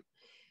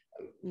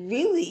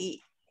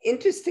really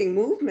interesting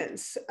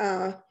movements.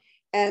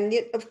 And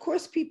yet, of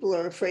course, people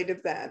are afraid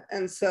of that.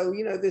 And so,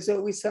 you know, there's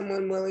always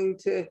someone willing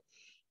to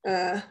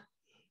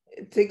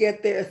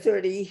get their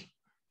 30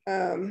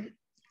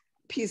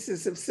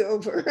 pieces of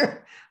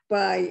silver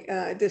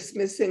by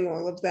dismissing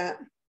all of that.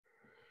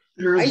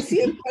 There's I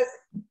see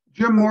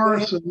Jim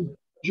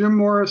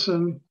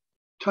Morrison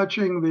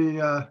touching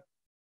the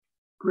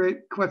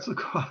great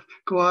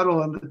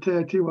Quetzalcoatl and the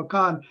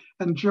Teotihuacan,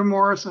 and Jim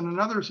Morrison,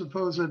 another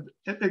supposed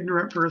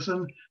ignorant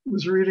person,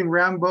 was reading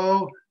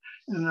Rimbaud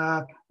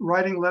and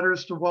writing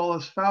letters to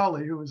Wallace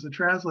Fowley, who was the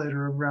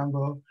translator of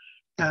Rimbaud,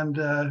 and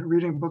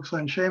reading books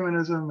on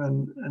shamanism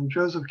and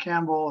Joseph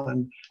Campbell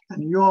and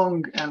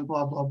Jung and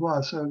blah, blah,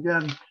 blah. So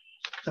again,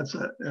 that's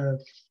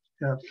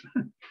yeah.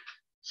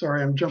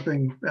 Sorry, I'm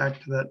jumping back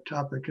to that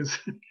topic because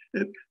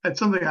it's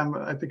something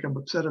I think I'm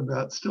upset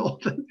about still,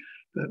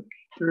 that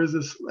there is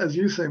this, as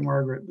you say,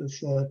 Margaret,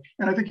 this, and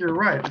I think you're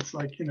right. It's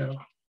like, you know,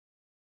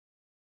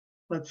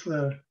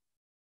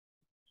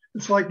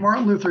 it's like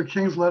Martin Luther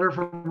King's letter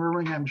from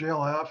Birmingham jail.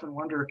 I often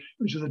wonder,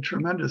 which is a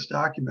tremendous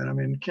document. I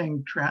mean,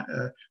 King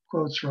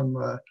quotes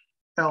from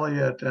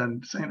Eliot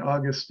and St.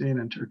 Augustine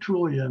and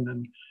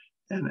Tertullian,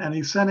 and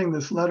he's sending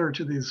this letter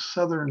to these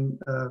Southern,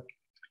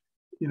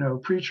 you know,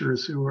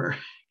 preachers who were,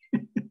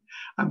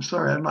 I'm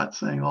sorry, I'm not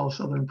saying all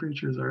Southern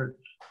preachers are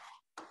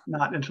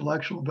not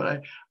intellectual,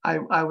 but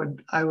I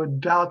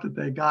would doubt that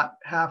they got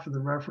half of the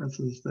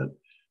references that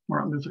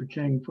Martin Luther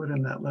King put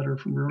in that letter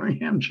from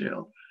Birmingham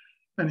jail.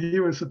 And he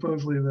was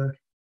supposedly the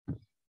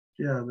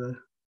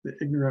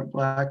ignorant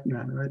black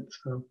man, right?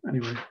 So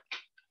anyway.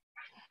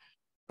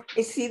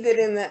 I see that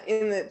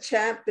in the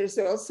chat, there's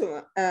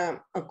also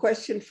a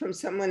question from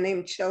someone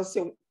named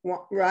Chelsea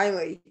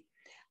Riley,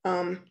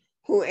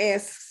 who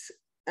asks,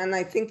 and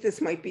I think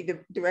this might be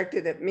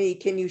directed at me,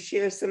 can you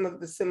share some of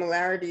the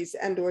similarities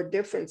and or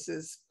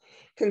differences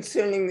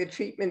concerning the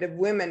treatment of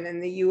women in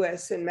the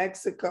US and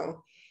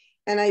Mexico?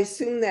 And I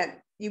assume that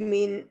you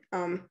mean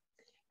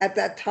at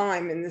that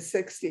time in the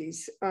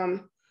 60s.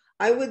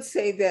 I would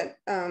say that,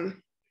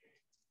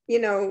 you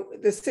know,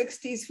 the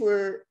 60s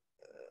were,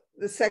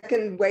 the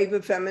second wave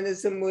of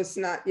feminism was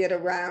not yet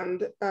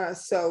around.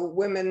 So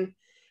women,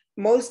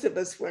 most of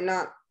us were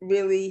not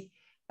really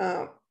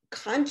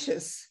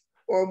conscious,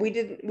 or we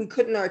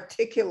couldn't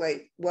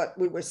articulate what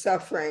we were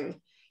suffering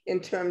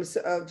in terms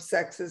of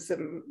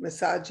sexism,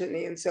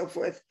 misogyny, and so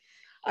forth.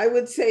 I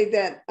would say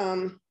that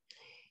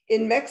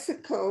in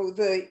Mexico,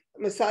 the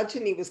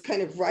misogyny was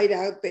kind of right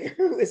out there.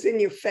 It was in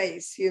your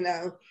face, you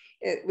know.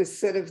 It was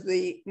sort of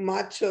the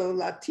macho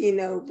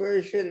Latino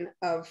version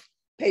of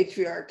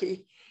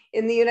patriarchy.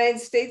 In the United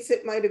States,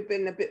 it might have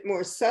been a bit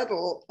more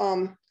subtle.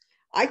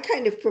 I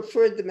kind of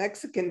preferred the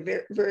Mexican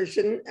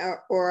version,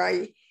 or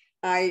I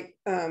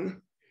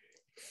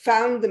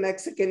found the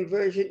Mexican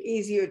version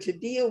easier to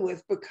deal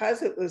with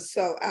because it was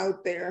so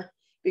out there,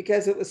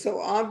 because it was so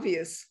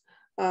obvious.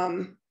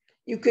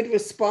 You could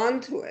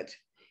respond to it.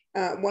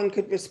 One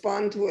could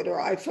respond to it, or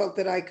I felt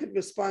that I could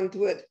respond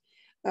to it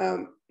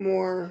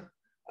more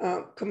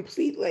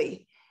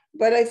completely.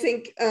 But I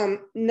think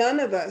none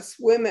of us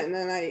women,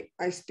 and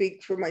I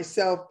speak for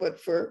myself, but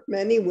for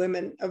many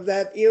women of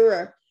that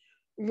era,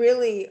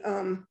 really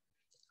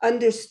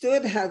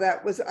understood how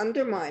that was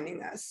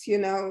undermining us. You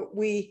know,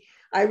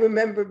 I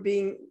remember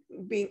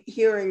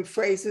hearing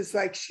phrases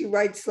like, she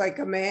writes like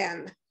a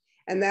man.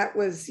 And that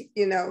was,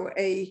 you know,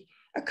 a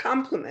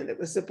compliment. It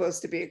was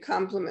supposed to be a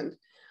compliment.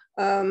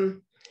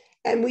 And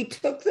we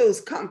took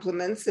those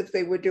compliments, if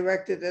they were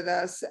directed at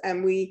us,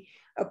 and we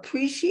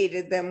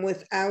appreciated them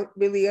without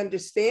really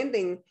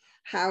understanding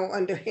how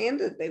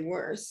underhanded they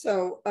were.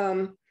 So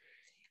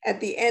at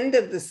the end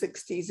of the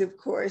 60s, of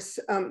course,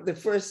 the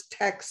first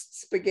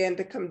texts began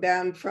to come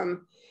down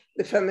from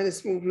the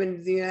feminist movement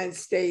in the United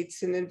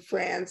States and in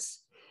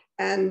France.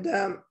 And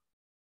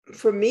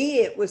for me,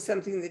 it was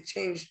something that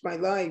changed my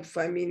life.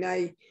 I mean,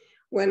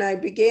 when I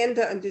began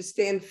to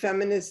understand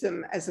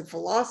feminism as a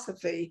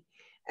philosophy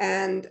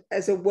and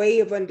as a way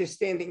of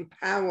understanding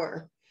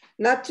power,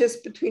 not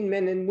just between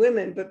men and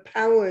women, but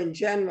power in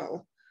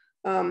general,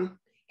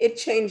 it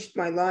changed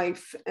my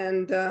life.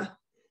 And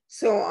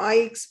so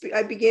I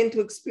began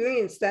to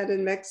experience that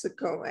in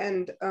Mexico.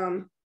 And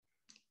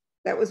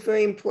that was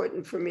very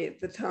important for me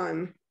at the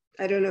time.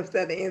 I don't know if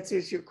that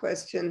answers your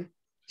question,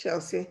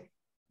 Chelsea.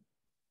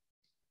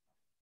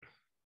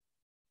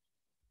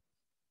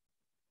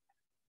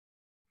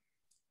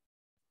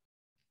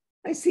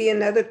 I see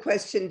another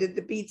question. Did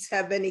the Beats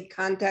have any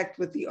contact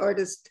with the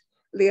artist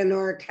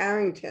Leonora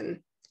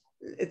Carrington?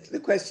 The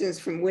question is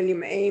from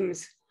William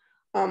Ames.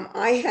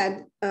 I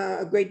had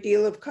a great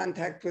deal of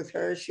contact with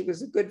her. She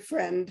was a good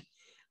friend.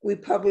 We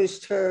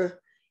published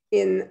her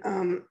in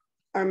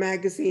our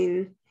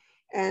magazine.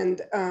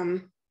 And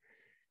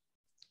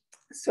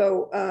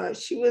so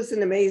she was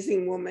an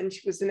amazing woman.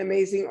 She was an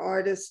amazing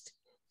artist,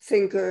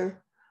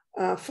 thinker,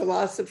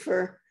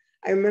 philosopher.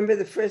 I remember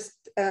the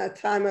first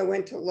time I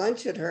went to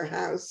lunch at her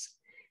house.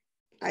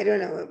 I don't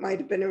know, it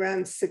might've been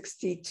around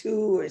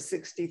 62 or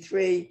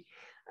 63.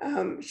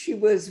 She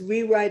was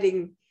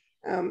rewriting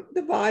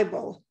the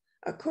Bible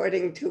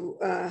according to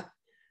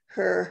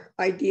her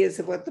ideas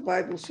of what the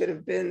Bible should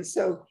have been.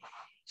 So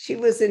she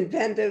was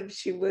inventive.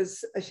 She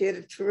had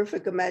a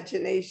terrific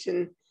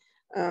imagination.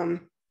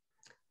 I'm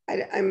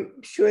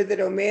sure that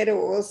Homero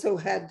also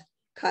had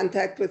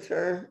contact with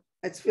her.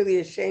 It's really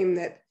a shame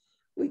that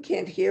we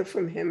can't hear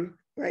from him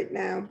right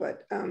now,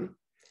 but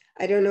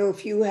I don't know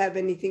if you have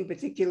anything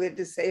particular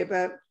to say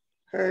about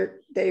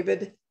her,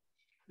 David.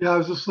 Yeah, I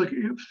was just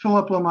looking,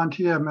 Philip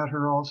Lamantia met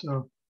her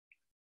also.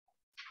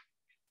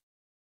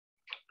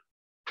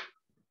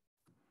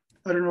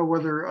 I don't know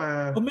whether...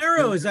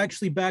 Homero is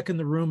actually back in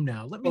the room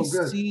now. Let me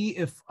see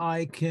if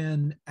I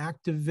can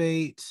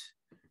activate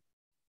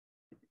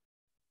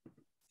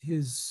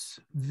his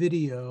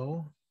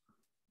video.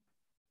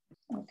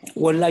 Okay.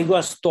 When I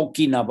was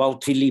talking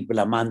about Philip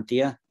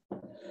Lamantia,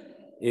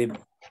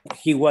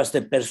 he was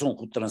the person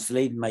who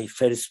translated my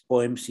first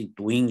poems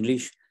into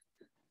English,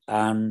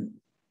 and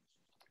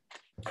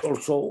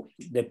also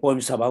the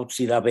poems about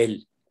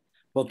Cirabel.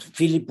 But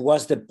Philip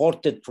was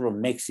deported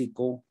from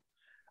Mexico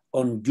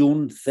on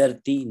June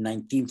 30,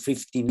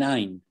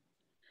 1959.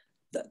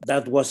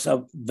 That was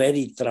a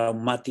very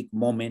traumatic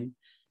moment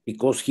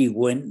because he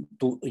went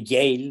to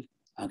jail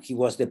and he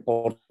was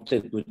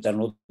deported with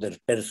another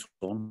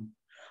person,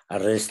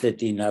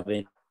 arrested in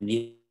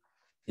Avenida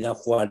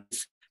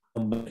Juárez,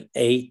 number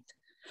 8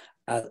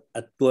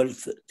 at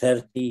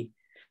 12:30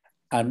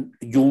 on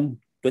June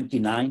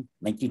 29,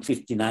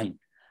 1959.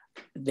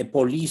 The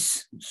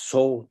police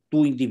saw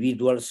two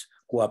individuals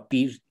who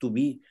appeared to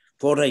be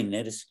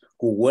foreigners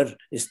who were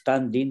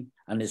standing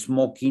and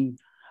smoking,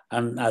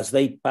 and as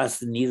they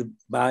passed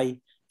nearby,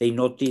 they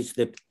noticed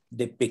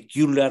the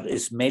peculiar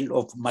smell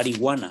of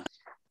marijuana.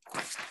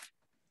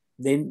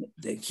 Then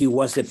he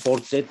was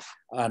deported,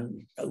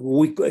 and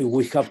we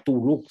have to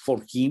look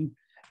for him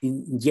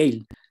in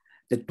jail.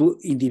 The two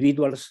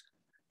individuals,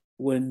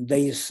 when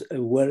they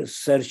were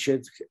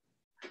searched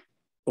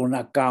on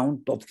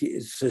account of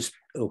his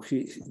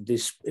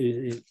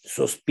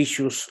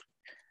suspicious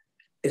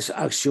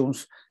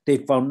actions, they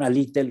found a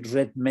little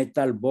red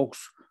metal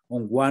box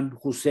on one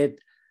who said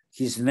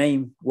his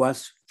name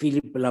was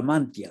Philip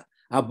Lamantia,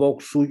 a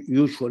box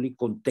usually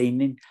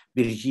containing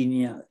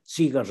Virginia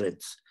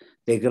cigarettes,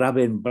 the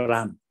Graben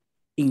brand,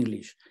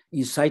 English,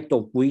 inside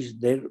of which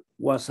there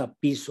was a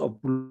piece of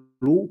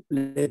blue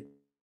letter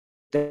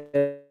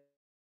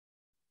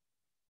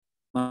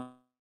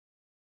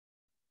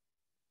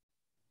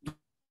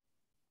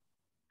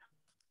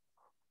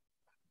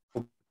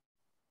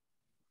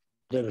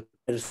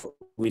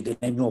with the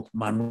name of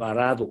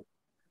Manuel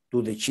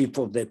to the chief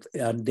of the,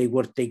 and they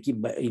were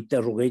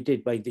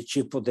interrogated by the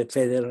chief of the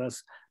Federal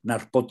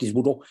Narcotics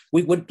Bureau.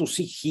 We went to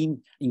see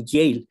him in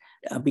jail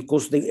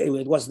because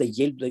it was the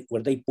jail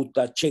where they put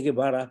Che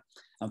Guevara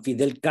and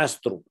Fidel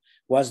Castro.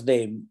 Was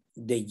the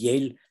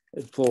jail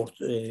for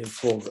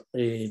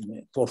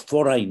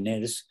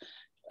foreigners,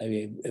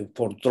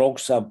 for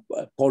drugs and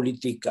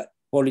political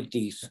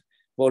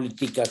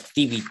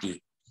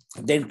activity.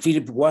 Then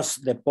Philip was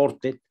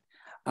deported,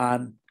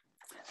 and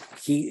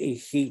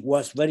he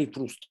was very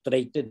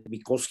frustrated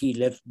because he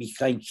left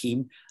behind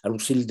him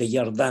Lucille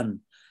Desjardins,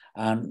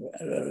 and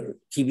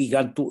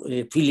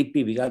Philip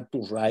began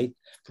to write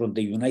from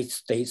the United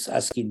States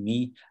asking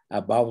me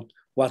about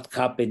what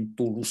happened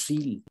to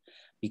Lucille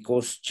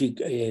because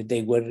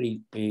they were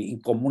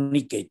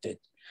incommunicated.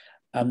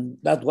 And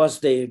that was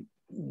the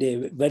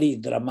very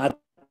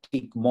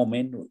dramatic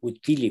moment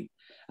with Philip,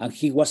 and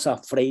he was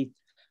afraid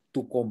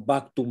to come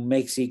back to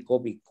Mexico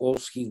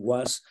because he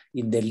was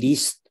in the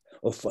list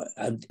of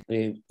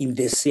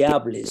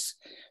indeseables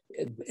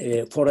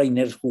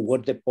foreigners who were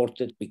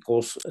deported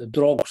because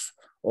drugs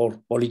or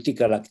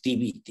political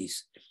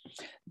activities.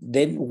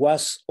 Then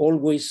was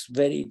always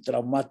very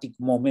traumatic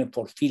moment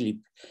for Philip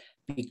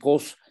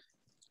because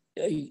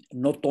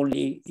not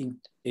only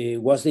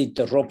was the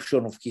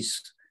interruption of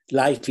his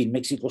life in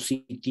Mexico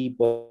City,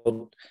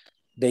 but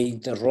the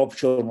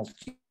interruption of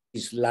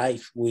his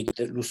life with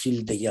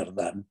Lucille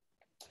Desjardins.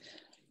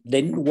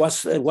 Then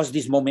was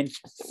this moment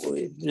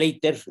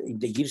later in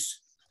the years,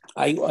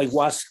 I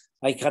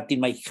had in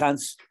my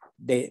hands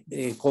the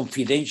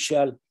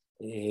confidential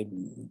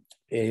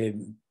the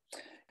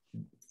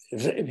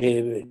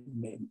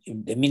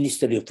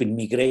Ministry of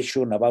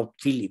Immigration about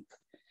Philip,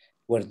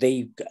 where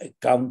they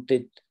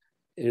counted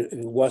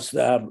was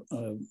the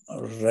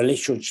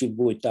relationship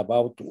with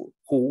about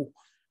who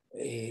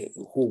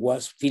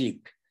was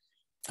Philip.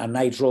 and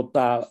I wrote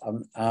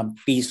a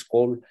piece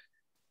called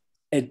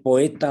El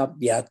Poeta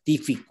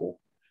Beatifico,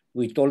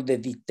 with all the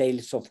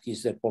details of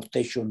his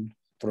deportation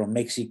from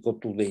Mexico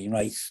to the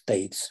United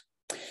States.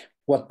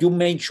 What you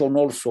mentioned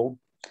also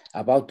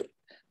about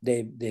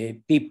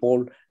the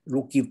people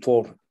looking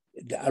for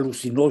the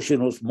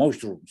hallucinogenic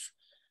mushrooms,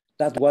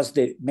 that was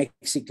the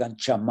Mexican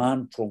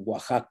shaman from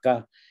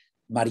Oaxaca,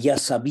 Maria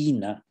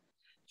Sabina.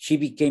 She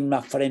became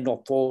a friend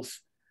of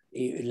ours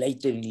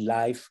later in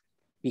life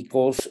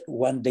because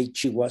one day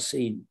she was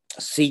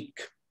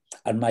sick,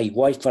 and my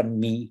wife and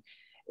me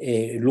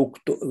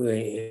looked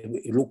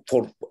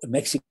for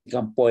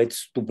Mexican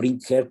poets to bring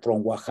her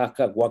from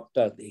Oaxaca,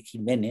 Huacta de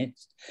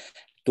Jimenez,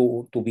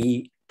 to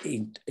be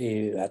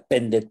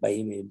attended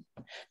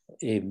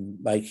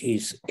by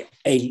his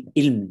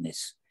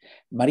illness.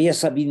 Maria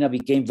Sabina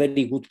became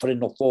very good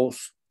friend of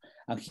ours,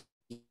 and he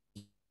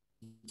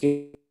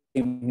came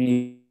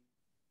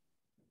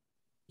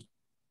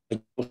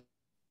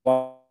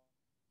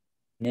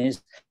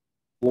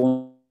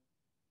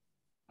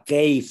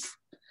cave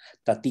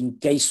that in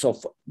case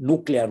of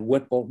nuclear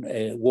weapon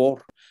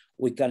war,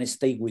 we can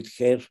stay with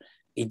her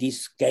in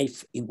this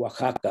cave in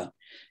Oaxaca.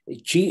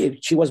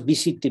 She was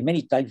visited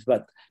many times,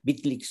 but the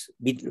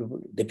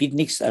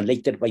beatniks and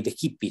later by the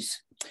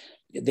hippies.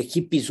 The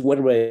hippies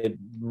were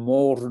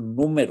more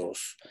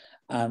numerous,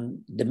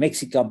 and the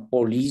Mexican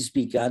police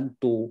began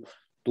to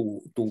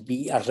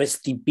be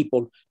arresting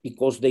people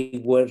because they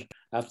were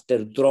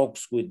after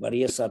drugs with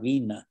Maria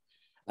Sabina.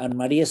 And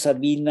Maria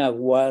Sabina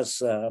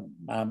was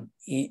an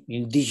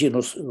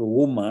indigenous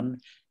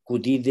woman who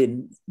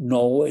didn't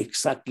know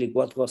exactly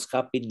what was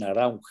happening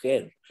around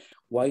her,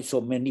 why so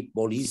many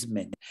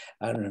policemen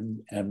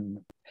and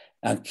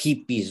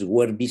hippies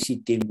were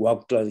visiting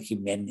Huautla de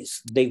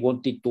Jimenez. They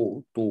wanted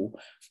to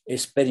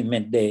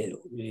experiment the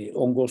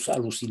hongos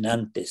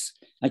alucinantes.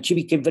 And she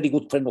became a very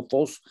good friend of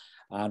us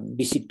and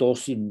visited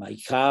us in my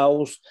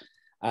house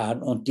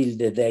and until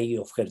the day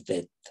of her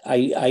death.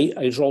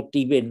 I wrote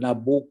even a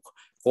book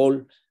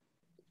called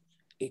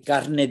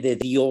Carne de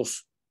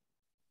Dios.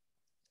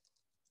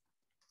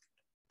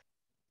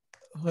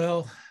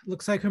 Well,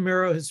 looks like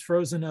Homero has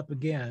frozen up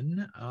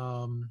again.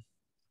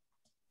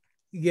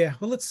 Yeah,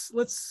 well,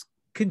 let's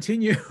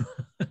continue.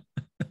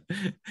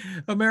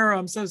 Homero,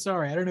 I'm so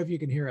sorry. I don't know if you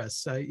can hear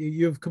us.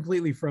 You've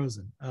completely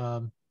frozen.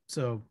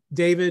 So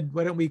David,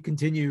 why don't we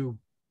continue,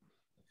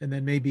 and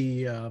then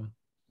maybe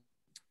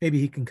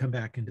he can come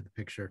back into the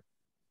picture.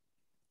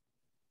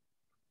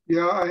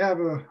 Yeah, I have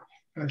a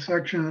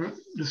section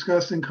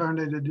discussing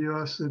Carne de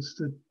Dios. It's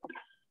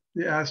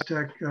the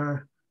Aztec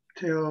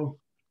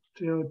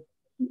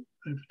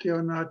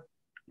Teonatactl,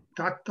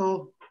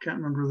 can't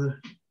remember the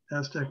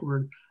Aztec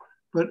word,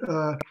 but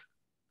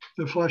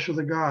the flesh of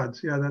the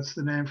gods. Yeah, that's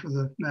the name for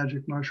the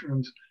magic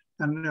mushrooms.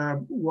 And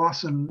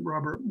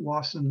Robert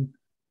Wasson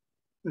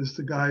is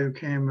the guy who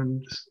came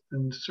and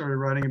started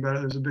writing about it.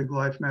 There's a big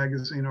Life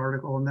magazine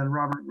article. And then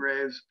Robert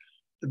Graves,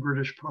 the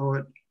British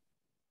poet,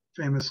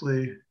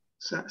 famously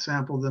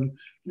sampled them.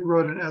 He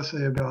wrote an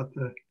essay about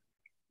the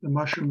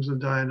mushrooms of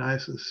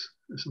Dionysus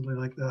or something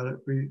like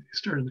that. We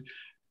started,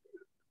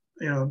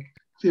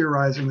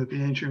 theorizing that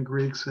the ancient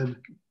Greeks had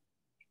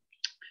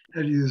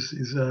used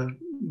these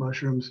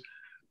mushrooms.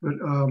 But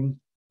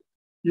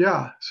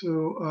yeah,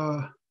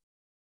 so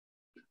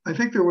I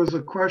think there was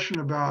a question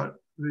about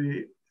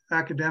the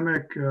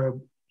academic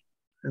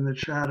in the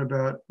chat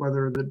about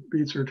whether the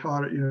beats are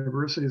taught at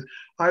universities.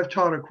 I've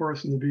taught a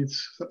course in the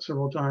beats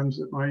several times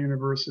at my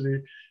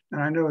university,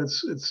 and I know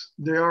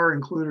they are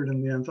included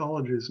in the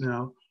anthologies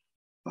now.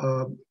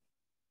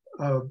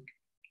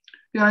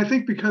 Yeah, I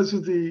think because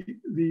of the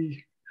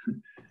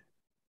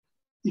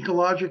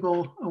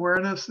ecological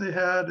awareness they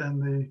had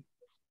and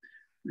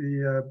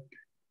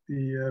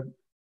the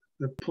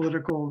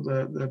political,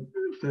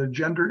 the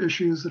gender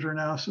issues that are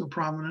now so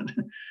prominent,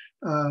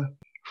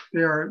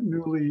 they are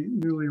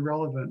newly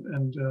relevant.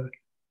 And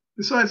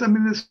besides, I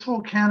mean, this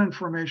whole canon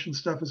formation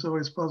stuff has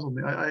always puzzled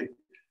me. I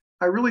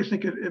really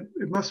think it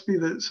must be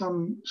that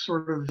some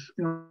sort of,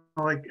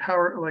 like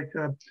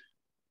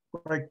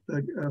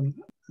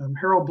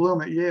Harold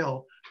Bloom at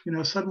Yale,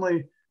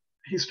 suddenly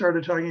he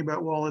started talking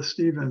about Wallace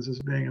Stevens as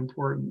being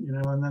important,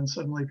 and then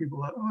suddenly people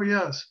thought, oh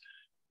yes,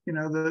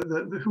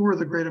 who were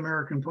the great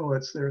American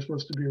poets? They were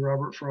supposed to be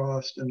Robert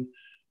Frost and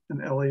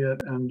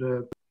Eliot and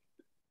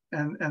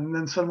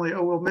then suddenly,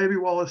 oh well, maybe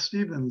Wallace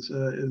Stevens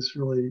is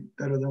really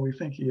better than we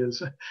think he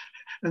is.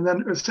 And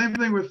then the same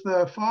thing with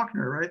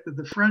Faulkner, right? That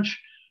the French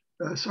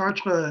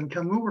Sartre and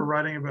Camus were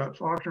writing about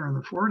Faulkner in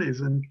the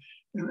 40s, and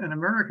in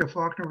America,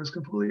 Faulkner was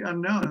completely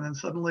unknown. And then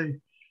suddenly,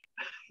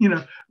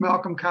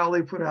 Malcolm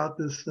Cowley put out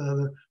this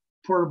the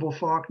portable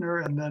Faulkner,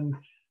 and then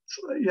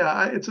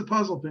yeah, it's a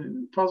puzzle to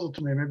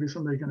me. Maybe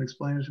somebody can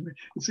explain it to me.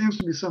 It seems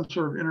to be some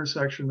sort of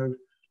intersection of,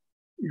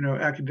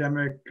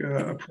 academic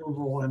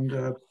approval and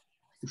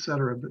et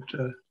cetera. But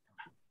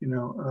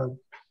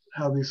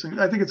how these things.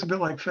 I think it's a bit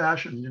like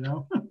fashion,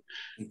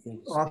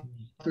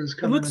 Authors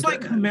come. It looks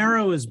like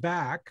Homero is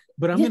back,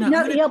 but I'm gonna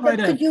but try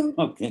to. could you?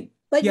 Okay.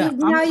 But yeah,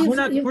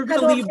 we're going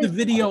to leave the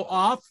video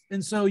off,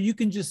 and so you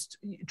can just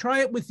try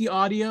it with the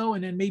audio,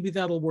 and then maybe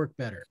that'll work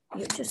better.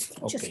 You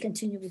just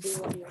continue with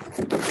the audio.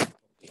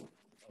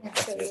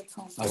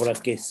 Ahora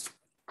qué es?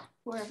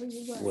 Wherever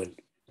you go.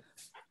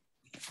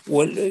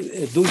 Well,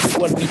 do you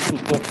want me to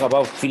talk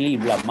about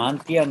Philip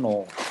Lamantia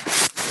or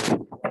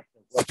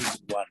what do you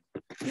want?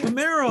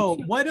 Homero,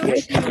 why don't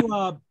you,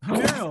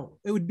 Homero,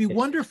 it would be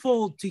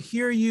wonderful to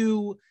hear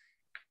you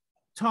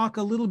talk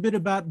a little bit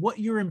about what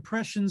your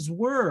impressions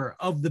were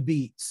of the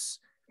beats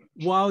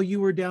while you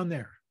were down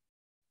there.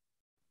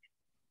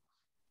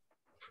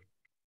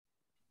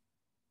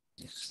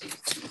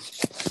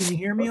 Can you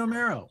hear me,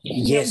 Homero?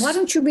 Yes. Why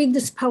don't you read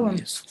this poem?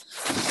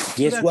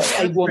 Yes, well,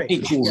 I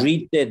wanted to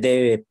read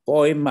the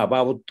poem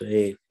about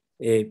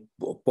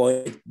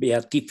poet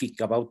beatific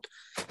about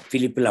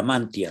Philip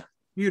Lamantia.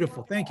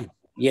 Beautiful, thank you.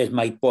 Yes,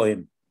 my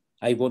poem.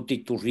 I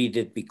wanted to read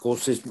it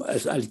because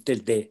it's a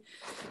little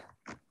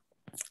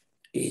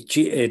he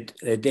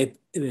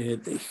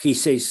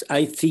says,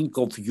 I think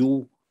of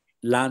you,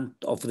 land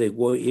of the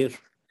warrior,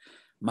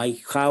 my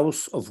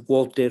house of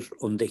water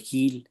on the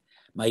hill,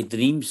 my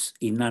dreams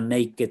in a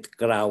naked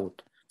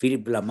crowd.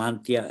 Philip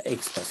Lamantia,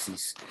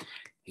 ecstasies.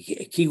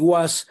 He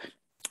was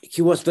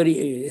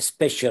very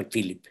special,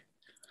 Philip,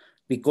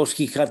 because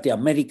he had the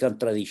American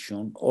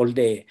tradition, all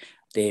the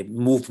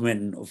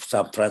movement of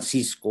San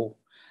Francisco,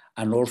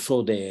 and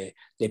also the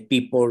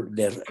people,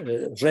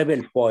 the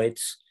rebel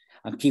poets,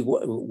 and he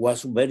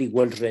was very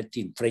well read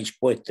in French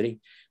poetry,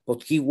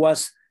 but he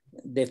was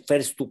the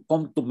first to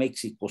come to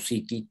Mexico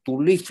City, to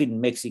live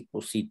in Mexico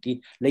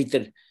City.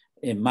 Later,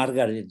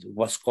 Margaret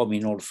was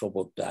coming also,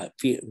 but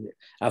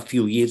a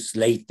few years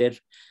later.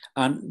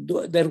 And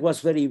there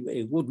was very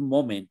a good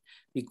moment,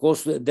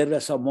 because there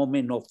was a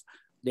moment of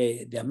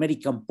the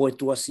American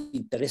poet was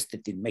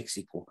interested in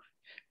Mexico,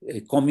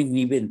 coming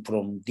even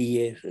from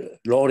D.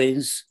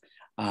 Lawrence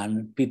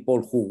and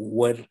people who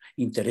were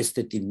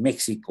interested in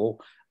Mexico,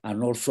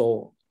 and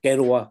also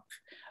Kerouac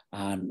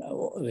and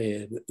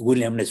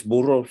William S.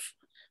 Burroughs,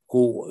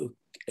 who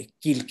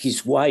killed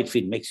his wife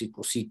in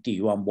Mexico City,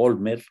 Joan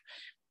Bolmer.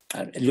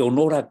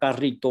 Leonora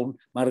Carrington,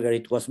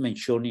 Margaret was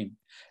mentioned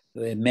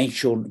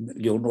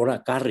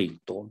Leonora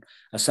Carrington.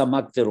 As a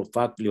matter of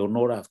fact,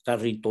 Leonora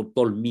Carrington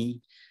told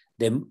me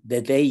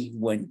the day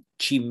when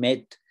she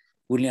met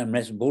William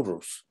S.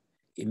 Burroughs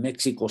in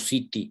Mexico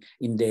City,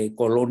 in the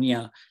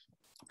Colonia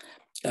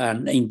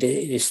and in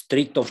the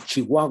street of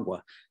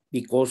Chihuahua,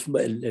 because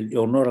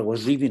Leonora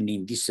was living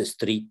in this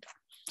street,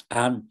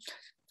 and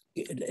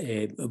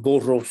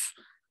Burroughs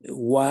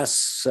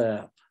was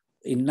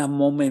in a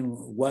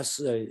moment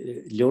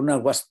Leonora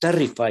was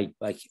terrified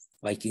by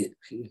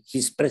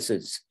his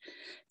presence,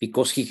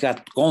 because he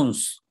had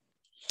guns,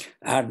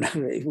 and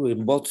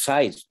in both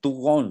sides,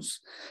 2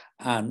 guns,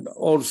 and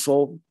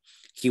also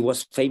he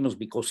was famous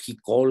because he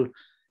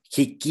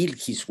killed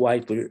his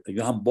wife,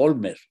 Joan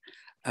Bolmer.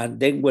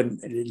 And then when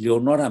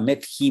Leonora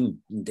met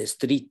him in the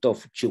street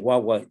of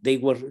Chihuahua, they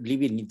were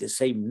living in the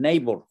same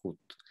neighborhood.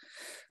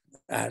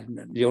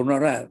 And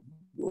Leonora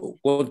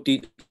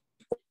wanted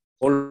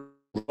to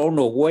run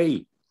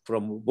away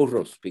from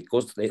Burroughs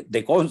because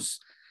the guns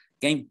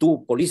came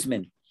 2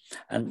 policemen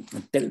and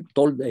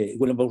told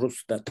William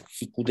Burroughs that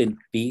he couldn't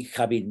be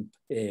having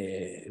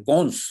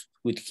guns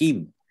with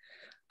him.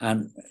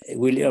 And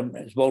William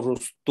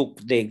Burroughs took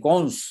the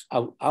guns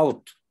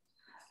out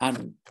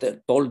and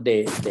told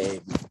the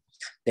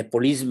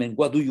policeman,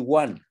 what do you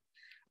want?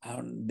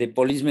 And the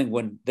policemen,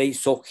 when they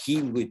saw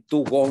him with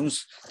 2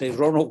 guns, they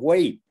ran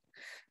away.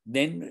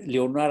 Then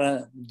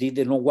Leonora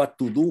didn't know what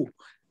to do,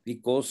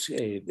 because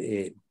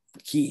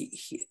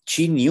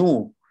she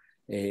knew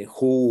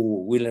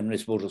who William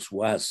S. Burroughs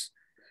was,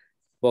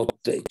 but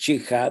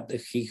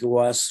he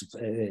was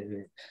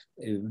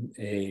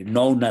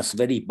known as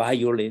very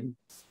violent,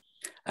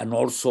 and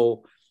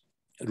also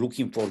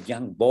looking for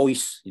young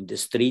boys in the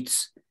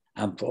streets,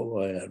 and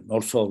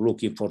also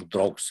looking for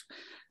drugs.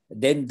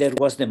 Then there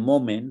was the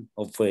moment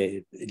of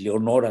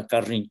Leonora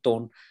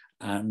Carrington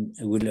and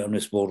William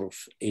S.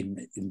 Burroughs in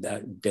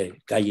the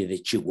calle de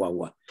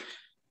Chihuahua.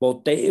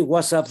 But it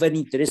was a very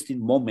interesting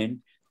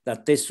moment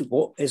that is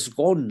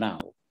gone now.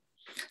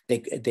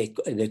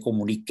 The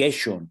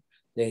communication,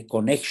 the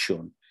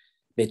connection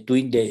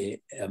between the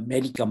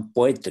American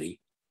poetry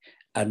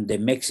and the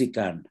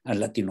Mexican and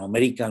Latin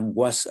American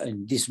was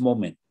in this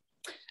moment,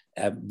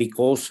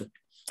 because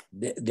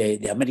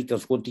the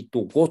Americans wanted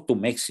to go to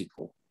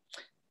Mexico,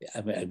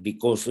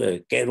 because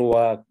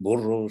Kerouac,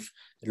 Burroughs,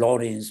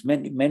 Lawrence,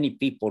 many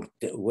people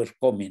were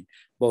coming,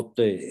 but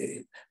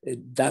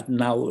that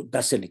now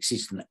doesn't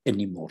exist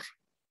anymore.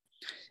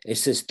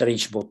 It's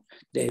strange, but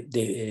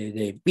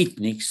the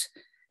beatniks,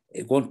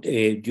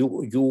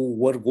 you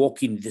were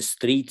walking the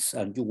streets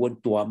and you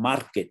went to a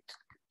market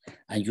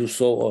and you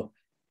saw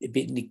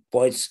beatnik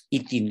poets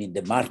eating in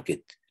the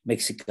market,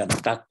 Mexican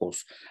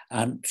tacos,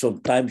 and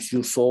sometimes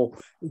you saw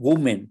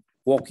women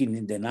walking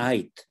in the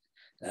night,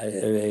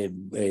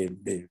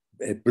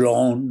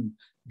 blonde,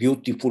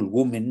 beautiful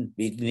women,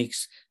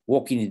 beatniks,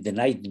 walking in the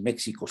night in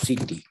Mexico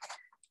City.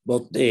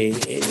 But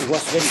it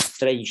was very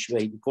strange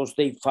way because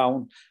they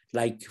found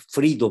like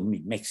freedom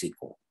in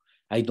Mexico.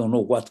 I don't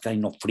know what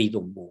kind of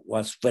freedom,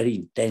 was very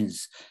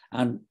intense.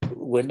 And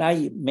when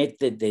I met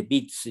the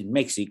Beats in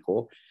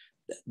Mexico,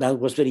 that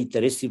was very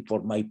interesting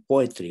for my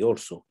poetry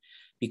also,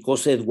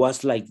 because it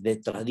was like the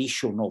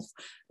tradition of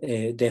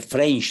the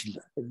French,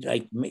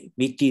 like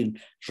meeting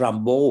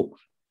Rimbaud.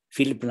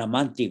 Philippe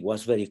Lamantia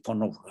was very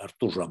fond of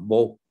Arthur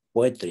Rimbaud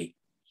poetry.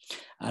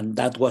 And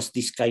that was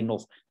this kind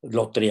of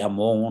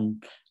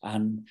Lautréamont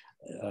and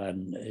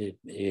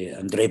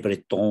André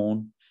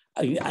Breton.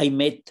 I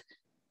met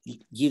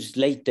years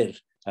later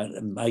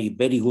my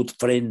very good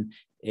friend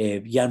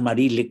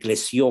Jean-Marie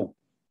Leclésio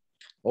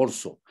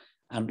also.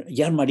 And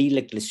Jean-Marie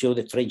Leclésio,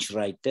 the French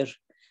writer,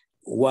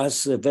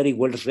 was very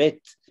well read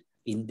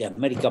in the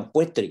American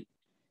poetry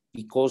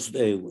because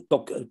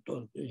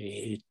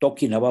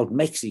talking about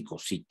Mexico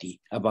City,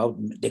 about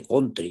the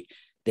country,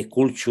 the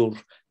culture,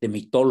 the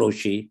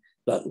mythology,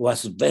 that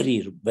was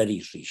very,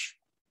 very rich.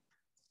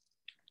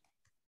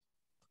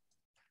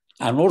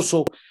 And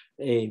also,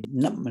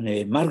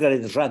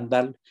 Margaret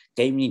Randall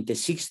came in the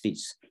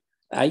 60s.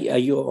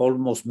 I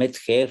almost met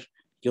her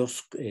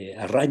just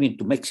arriving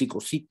to Mexico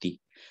City.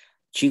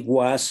 She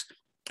was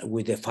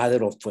with the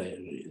father of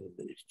a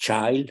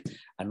child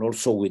and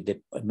also with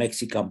the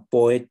Mexican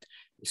poet,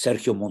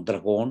 Sergio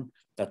Mondragón,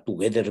 that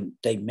together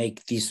they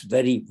make this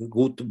very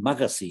good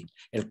magazine,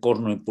 El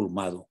Corno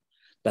Empulmado,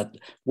 that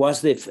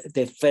was the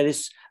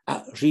first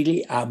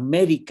really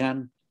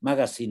American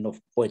magazine of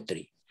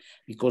poetry,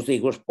 because they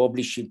were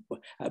publishing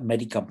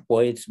American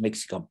poets,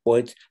 Mexican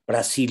poets,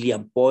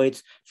 Brazilian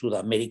poets, South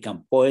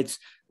American poets.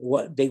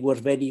 They were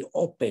very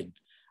open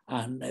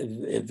and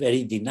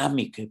very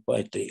dynamic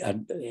poetry,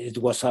 and it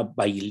was a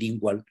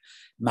bilingual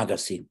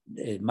magazine,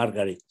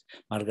 Margaret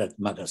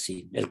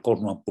magazine, El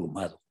Corno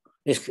Empulmado.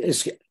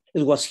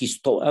 It was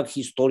a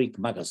historic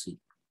magazine.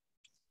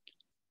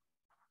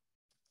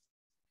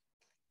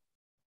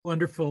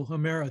 Wonderful,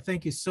 Homero.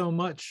 Thank you so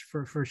much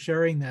for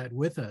sharing that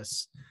with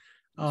us.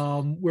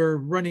 We're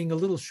running a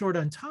little short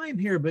on time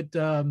here, but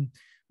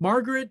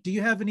Margaret, do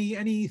you have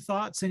any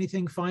thoughts,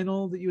 anything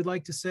final that you would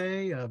like to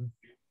say?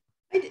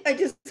 I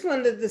just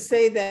wanted to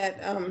say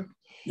that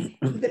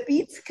the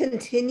beats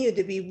continue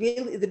to be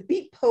the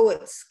beat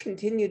poets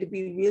continue to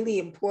be really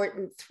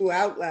important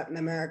throughout Latin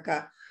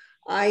America.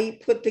 I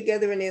put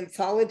together an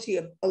anthology,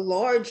 a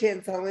large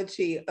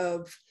anthology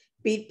of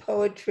beat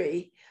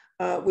poetry,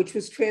 which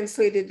was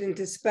translated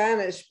into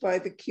Spanish by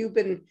the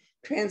Cuban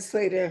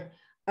translator,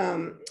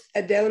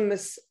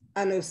 Adelmas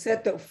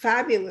Anoseto,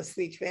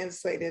 fabulously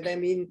translated. I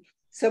mean,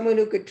 someone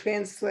who could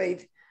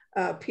translate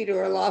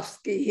Peter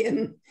Orlovsky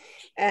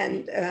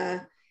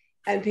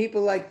and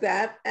people like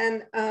that.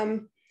 And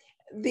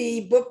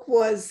the book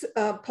was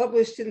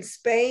published in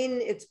Spain.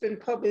 It's been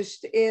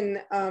published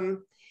in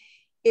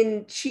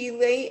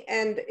Chile,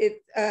 and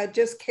it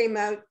just came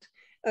out.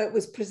 It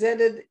was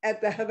presented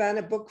at the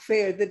Havana Book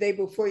Fair the day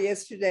before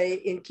yesterday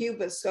in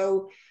Cuba.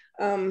 So,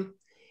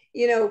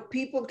 you know,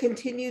 people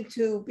continue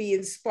to be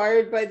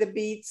inspired by the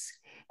beats,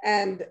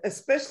 and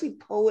especially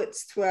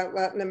poets throughout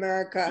Latin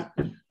America.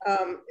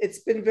 It's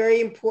been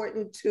very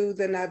important to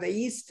the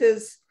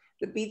Nadaístas.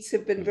 The beats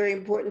have been very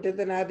important to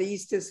the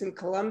Nadaístas in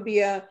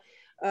Colombia,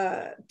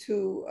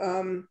 to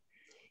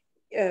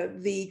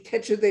the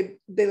Techo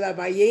de la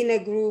Ballena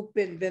group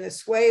in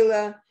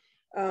Venezuela,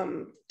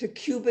 to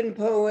Cuban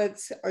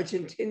poets,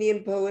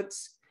 Argentinian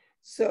poets.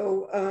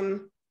 So,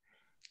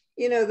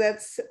 you know,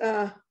 that's,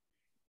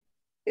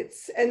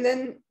 and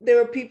then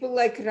there are people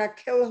like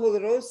Raquel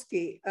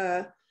Jodorowsky,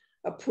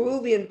 a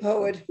Peruvian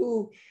poet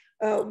who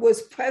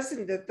was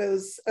present at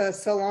those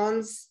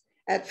salons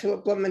at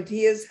Philip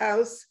Lamantia's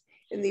house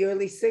in the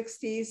early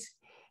 60s.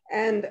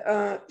 And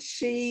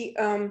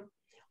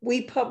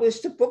we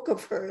published a book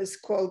of hers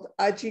called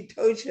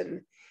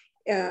Agitogen.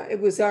 It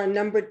was our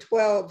number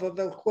 12 of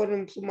El Corno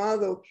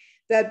Empulmado.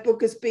 That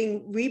book is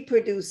being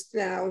reproduced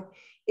now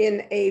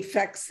in a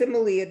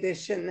facsimile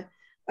edition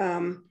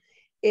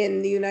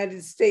in the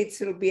United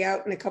States. It'll be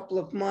out in a couple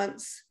of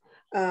months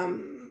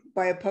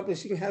by a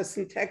publishing house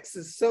in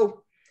Texas.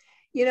 So,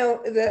 you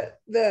know,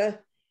 the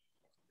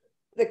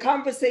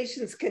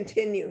conversations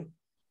continue.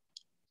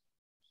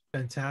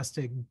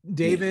 Fantastic.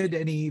 David,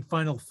 any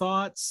final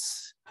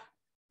thoughts?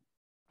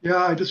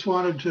 Yeah, I just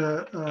wanted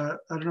to,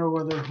 I don't know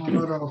whether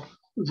Homero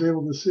was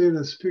able to see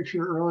this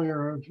picture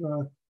earlier of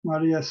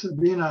Maria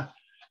Sabina,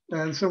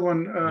 and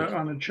someone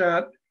on the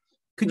chat.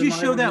 Could you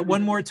show that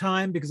one more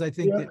time? Because I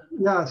think that...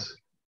 Yes.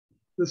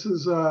 This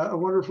is a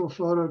wonderful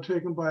photo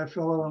taken by a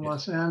fellow in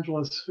Los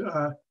Angeles.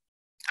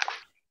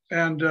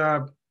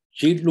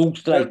 She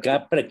looks like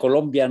a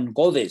pre-Columbian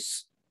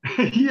goddess.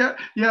 Yeah,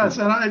 yes,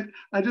 and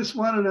I just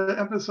wanted to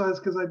emphasize,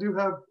 because I do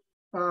have,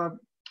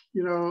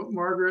 you know,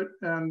 Margaret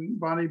and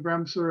Bonnie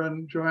Bremser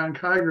and Joanne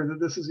Kyger, that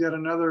this is yet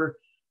another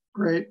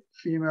great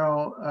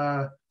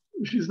female.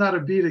 She's not a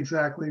beat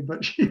exactly,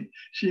 but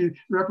she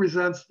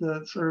represents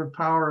the sort of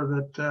power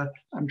that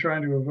I'm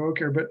trying to evoke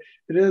here. But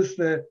it is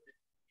the,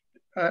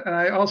 and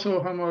I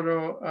also,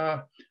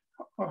 Homero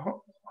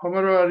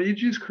Homero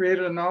Aridjis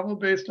created a novel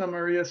based on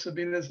Maria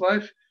Sabina's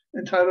life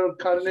entitled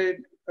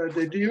Carne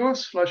de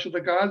Dios, Flesh of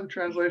the Gods, a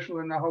translation of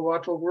the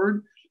Nahuatl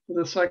word for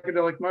the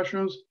psychedelic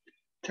mushrooms,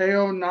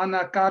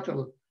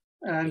 Teonanacatl.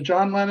 And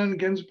John Lennon,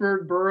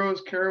 Ginsberg,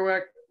 Burroughs,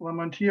 Kerouac,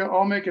 Lamantia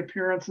all make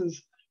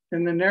appearances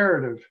in the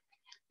narrative.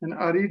 And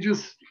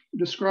Aridjis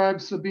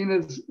describes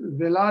Sabina's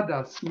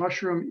veladas,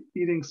 mushroom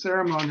eating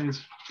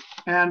ceremonies,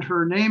 and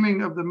her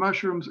naming of the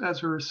mushrooms as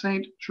her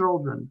saint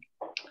children.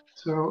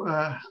 So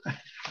I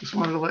just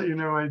wanted to let you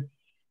know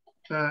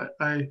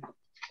I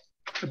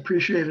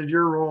appreciated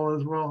your role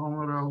as well,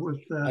 Homero.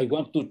 With I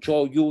want to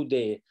show you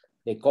the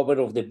cover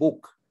of the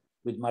book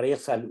with Maria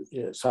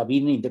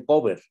Sabina in the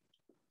cover.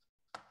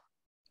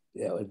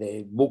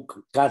 The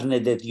book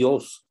Carne de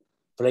Dios,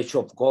 Flesh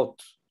of God,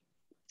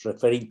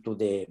 referring to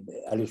the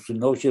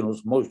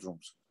hallucinogenous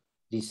mushrooms.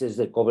 This is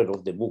the cover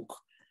of the book.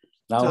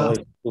 Now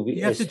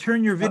you have to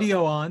turn your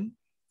video on,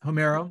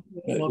 Homero.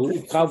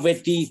 How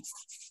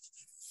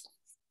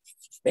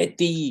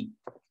Betty.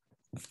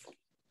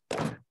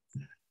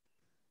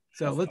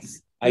 So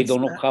let's I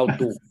don't know how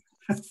to.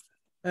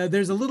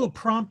 There's a little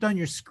prompt on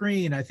your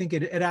screen. I think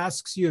it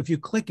asks you if you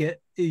click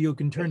it, you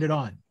can turn it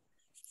on.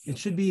 It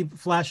should be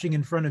flashing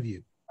in front of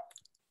you.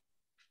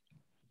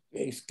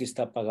 Es que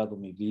está apagado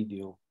mi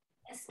video.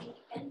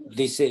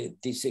 Dice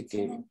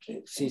que,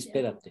 sí,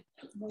 espérate.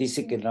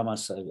 Dice que nada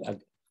más,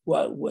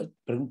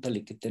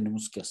 pregúntale qué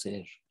tenemos que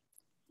hacer.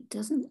 It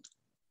doesn't?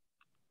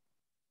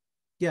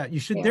 Yeah, you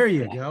should, there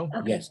you go.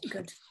 Okay, Yes.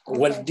 good.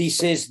 Well, Okay.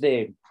 this is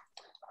the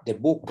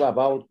book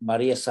about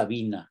Maria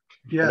Sabina.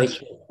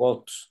 yes,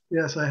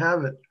 Yes. I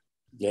have it.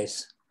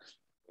 Yes.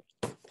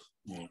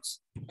 Yes.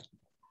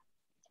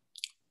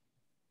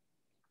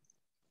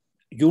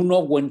 You know,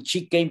 when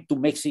she came to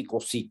Mexico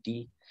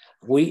City,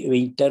 we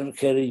interned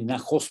her in a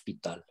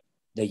hospital,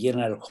 the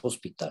General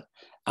Hospital.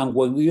 And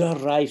when we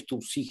arrived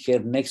to see her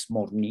next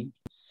morning,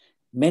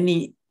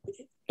 many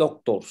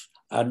doctors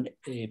and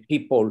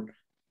people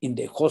in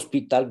the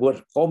hospital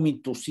were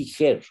coming to see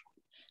her.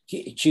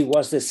 She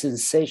was the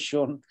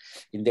sensation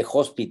in the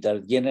hospital,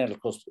 General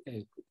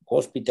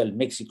Hospital,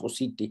 Mexico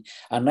City.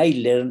 And I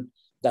learned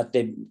that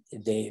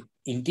the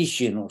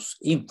indigenous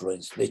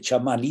influence, the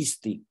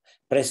shamanistic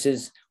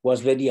presence was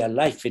very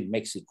alive in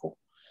Mexico,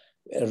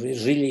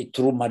 really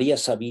through Maria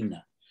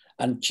Sabina.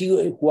 And she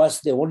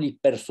was the only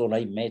person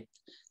I met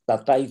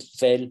that I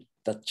felt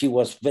that she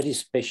was very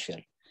special.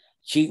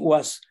 She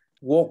was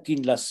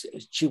walking as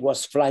she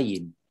was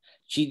flying.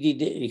 She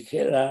did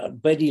a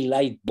very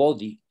light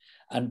body,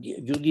 and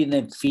you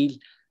didn't feel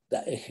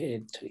that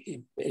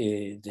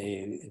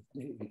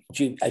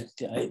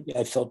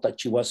I thought that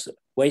she was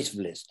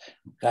waveless,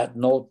 had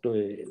not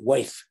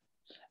wave.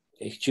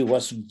 She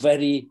was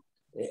very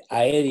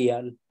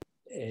aerial,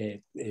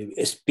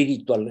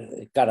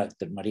 spiritual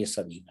character, Maria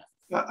Sabina.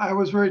 I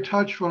was very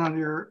touched when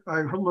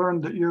I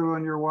learned that you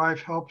and your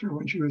wife helped her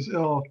when she was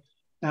ill.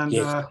 And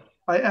yes.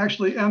 I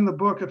actually end the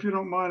book, if you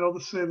don't mind, I'll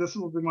just say this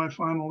will be my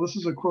final. This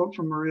is a quote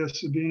from Maria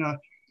Sabina.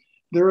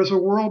 There is a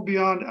world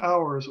beyond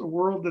ours, a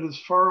world that is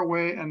far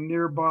away and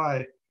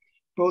nearby,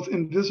 both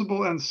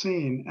invisible and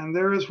seen. And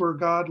there is where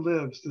God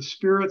lives, the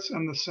spirits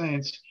and the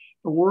saints,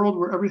 a world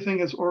where everything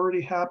has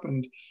already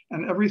happened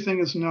and everything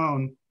is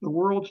known. The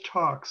world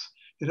talks.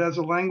 It has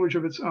a language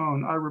of its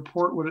own. I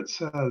report what it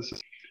says.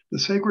 The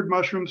sacred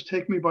mushrooms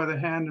take me by the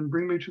hand and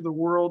bring me to the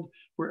world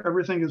where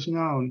everything is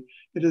known.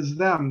 It is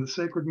them, the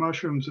sacred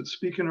mushrooms, that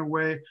speak in a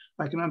way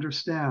I can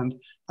understand.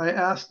 I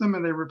ask them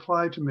and they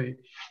reply to me.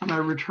 When I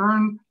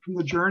return from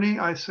the journey,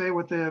 I say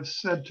what they have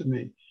said to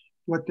me,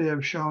 what they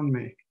have shown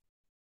me.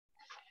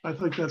 I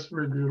think that's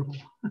very beautiful.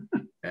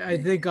 I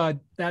think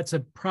that's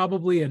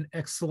probably an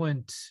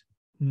excellent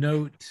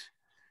note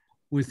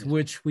with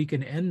which we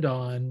can end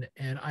on.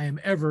 And I am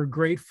ever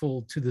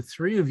grateful to the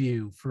three of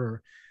you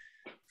for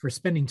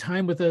spending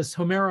time with us.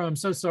 Homero, I'm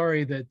so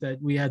sorry that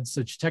we had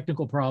such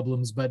technical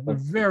problems, but we're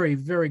very,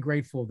 very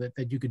grateful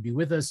that you could be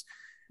with us.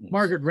 Yes.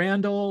 Margaret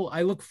Randall,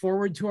 I look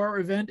forward to our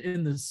event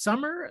in the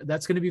summer.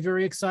 That's going to be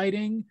very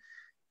exciting.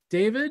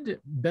 David,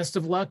 best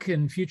of luck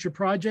in future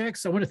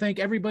projects. I want to thank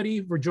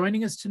everybody for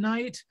joining us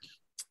tonight.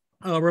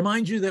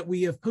 Remind you that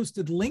we have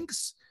posted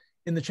links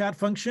in the chat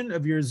function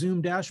of your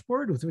Zoom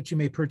dashboard with which you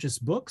may purchase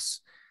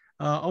books.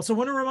 Also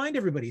want to remind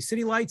everybody,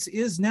 City Lights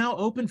is now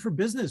open for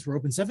business. We're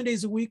open 7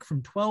 days a week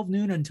from 12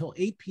 noon until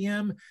 8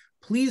 p.m.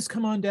 Please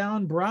come on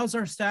down, browse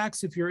our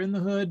stacks if you're in the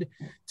hood.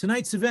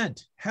 Tonight's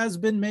event has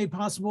been made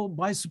possible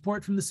by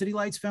support from the City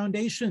Lights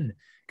Foundation,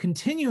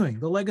 continuing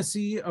the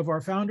legacy of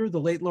our founder, the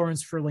late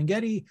Lawrence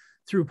Ferlinghetti,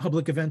 through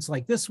public events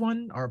like this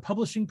one, our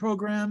publishing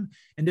program,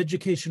 and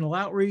educational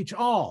outreach,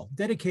 all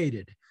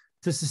dedicated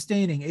to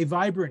sustaining a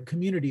vibrant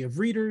community of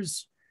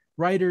readers,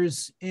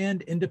 writers,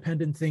 and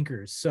independent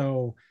thinkers.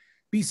 So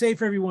be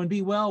safe, everyone.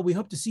 Be well. We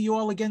hope to see you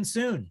all again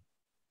soon.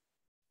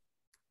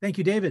 Thank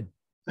you, David.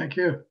 Thank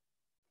you.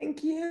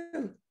 Thank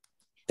you.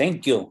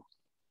 Thank you.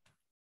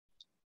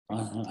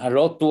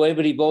 Hello to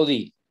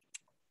everybody.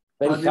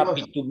 Very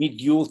happy to meet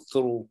you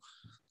through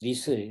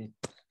this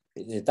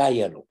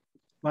dialogue.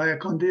 Vaya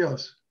con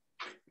Dios.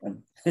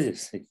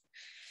 Sí.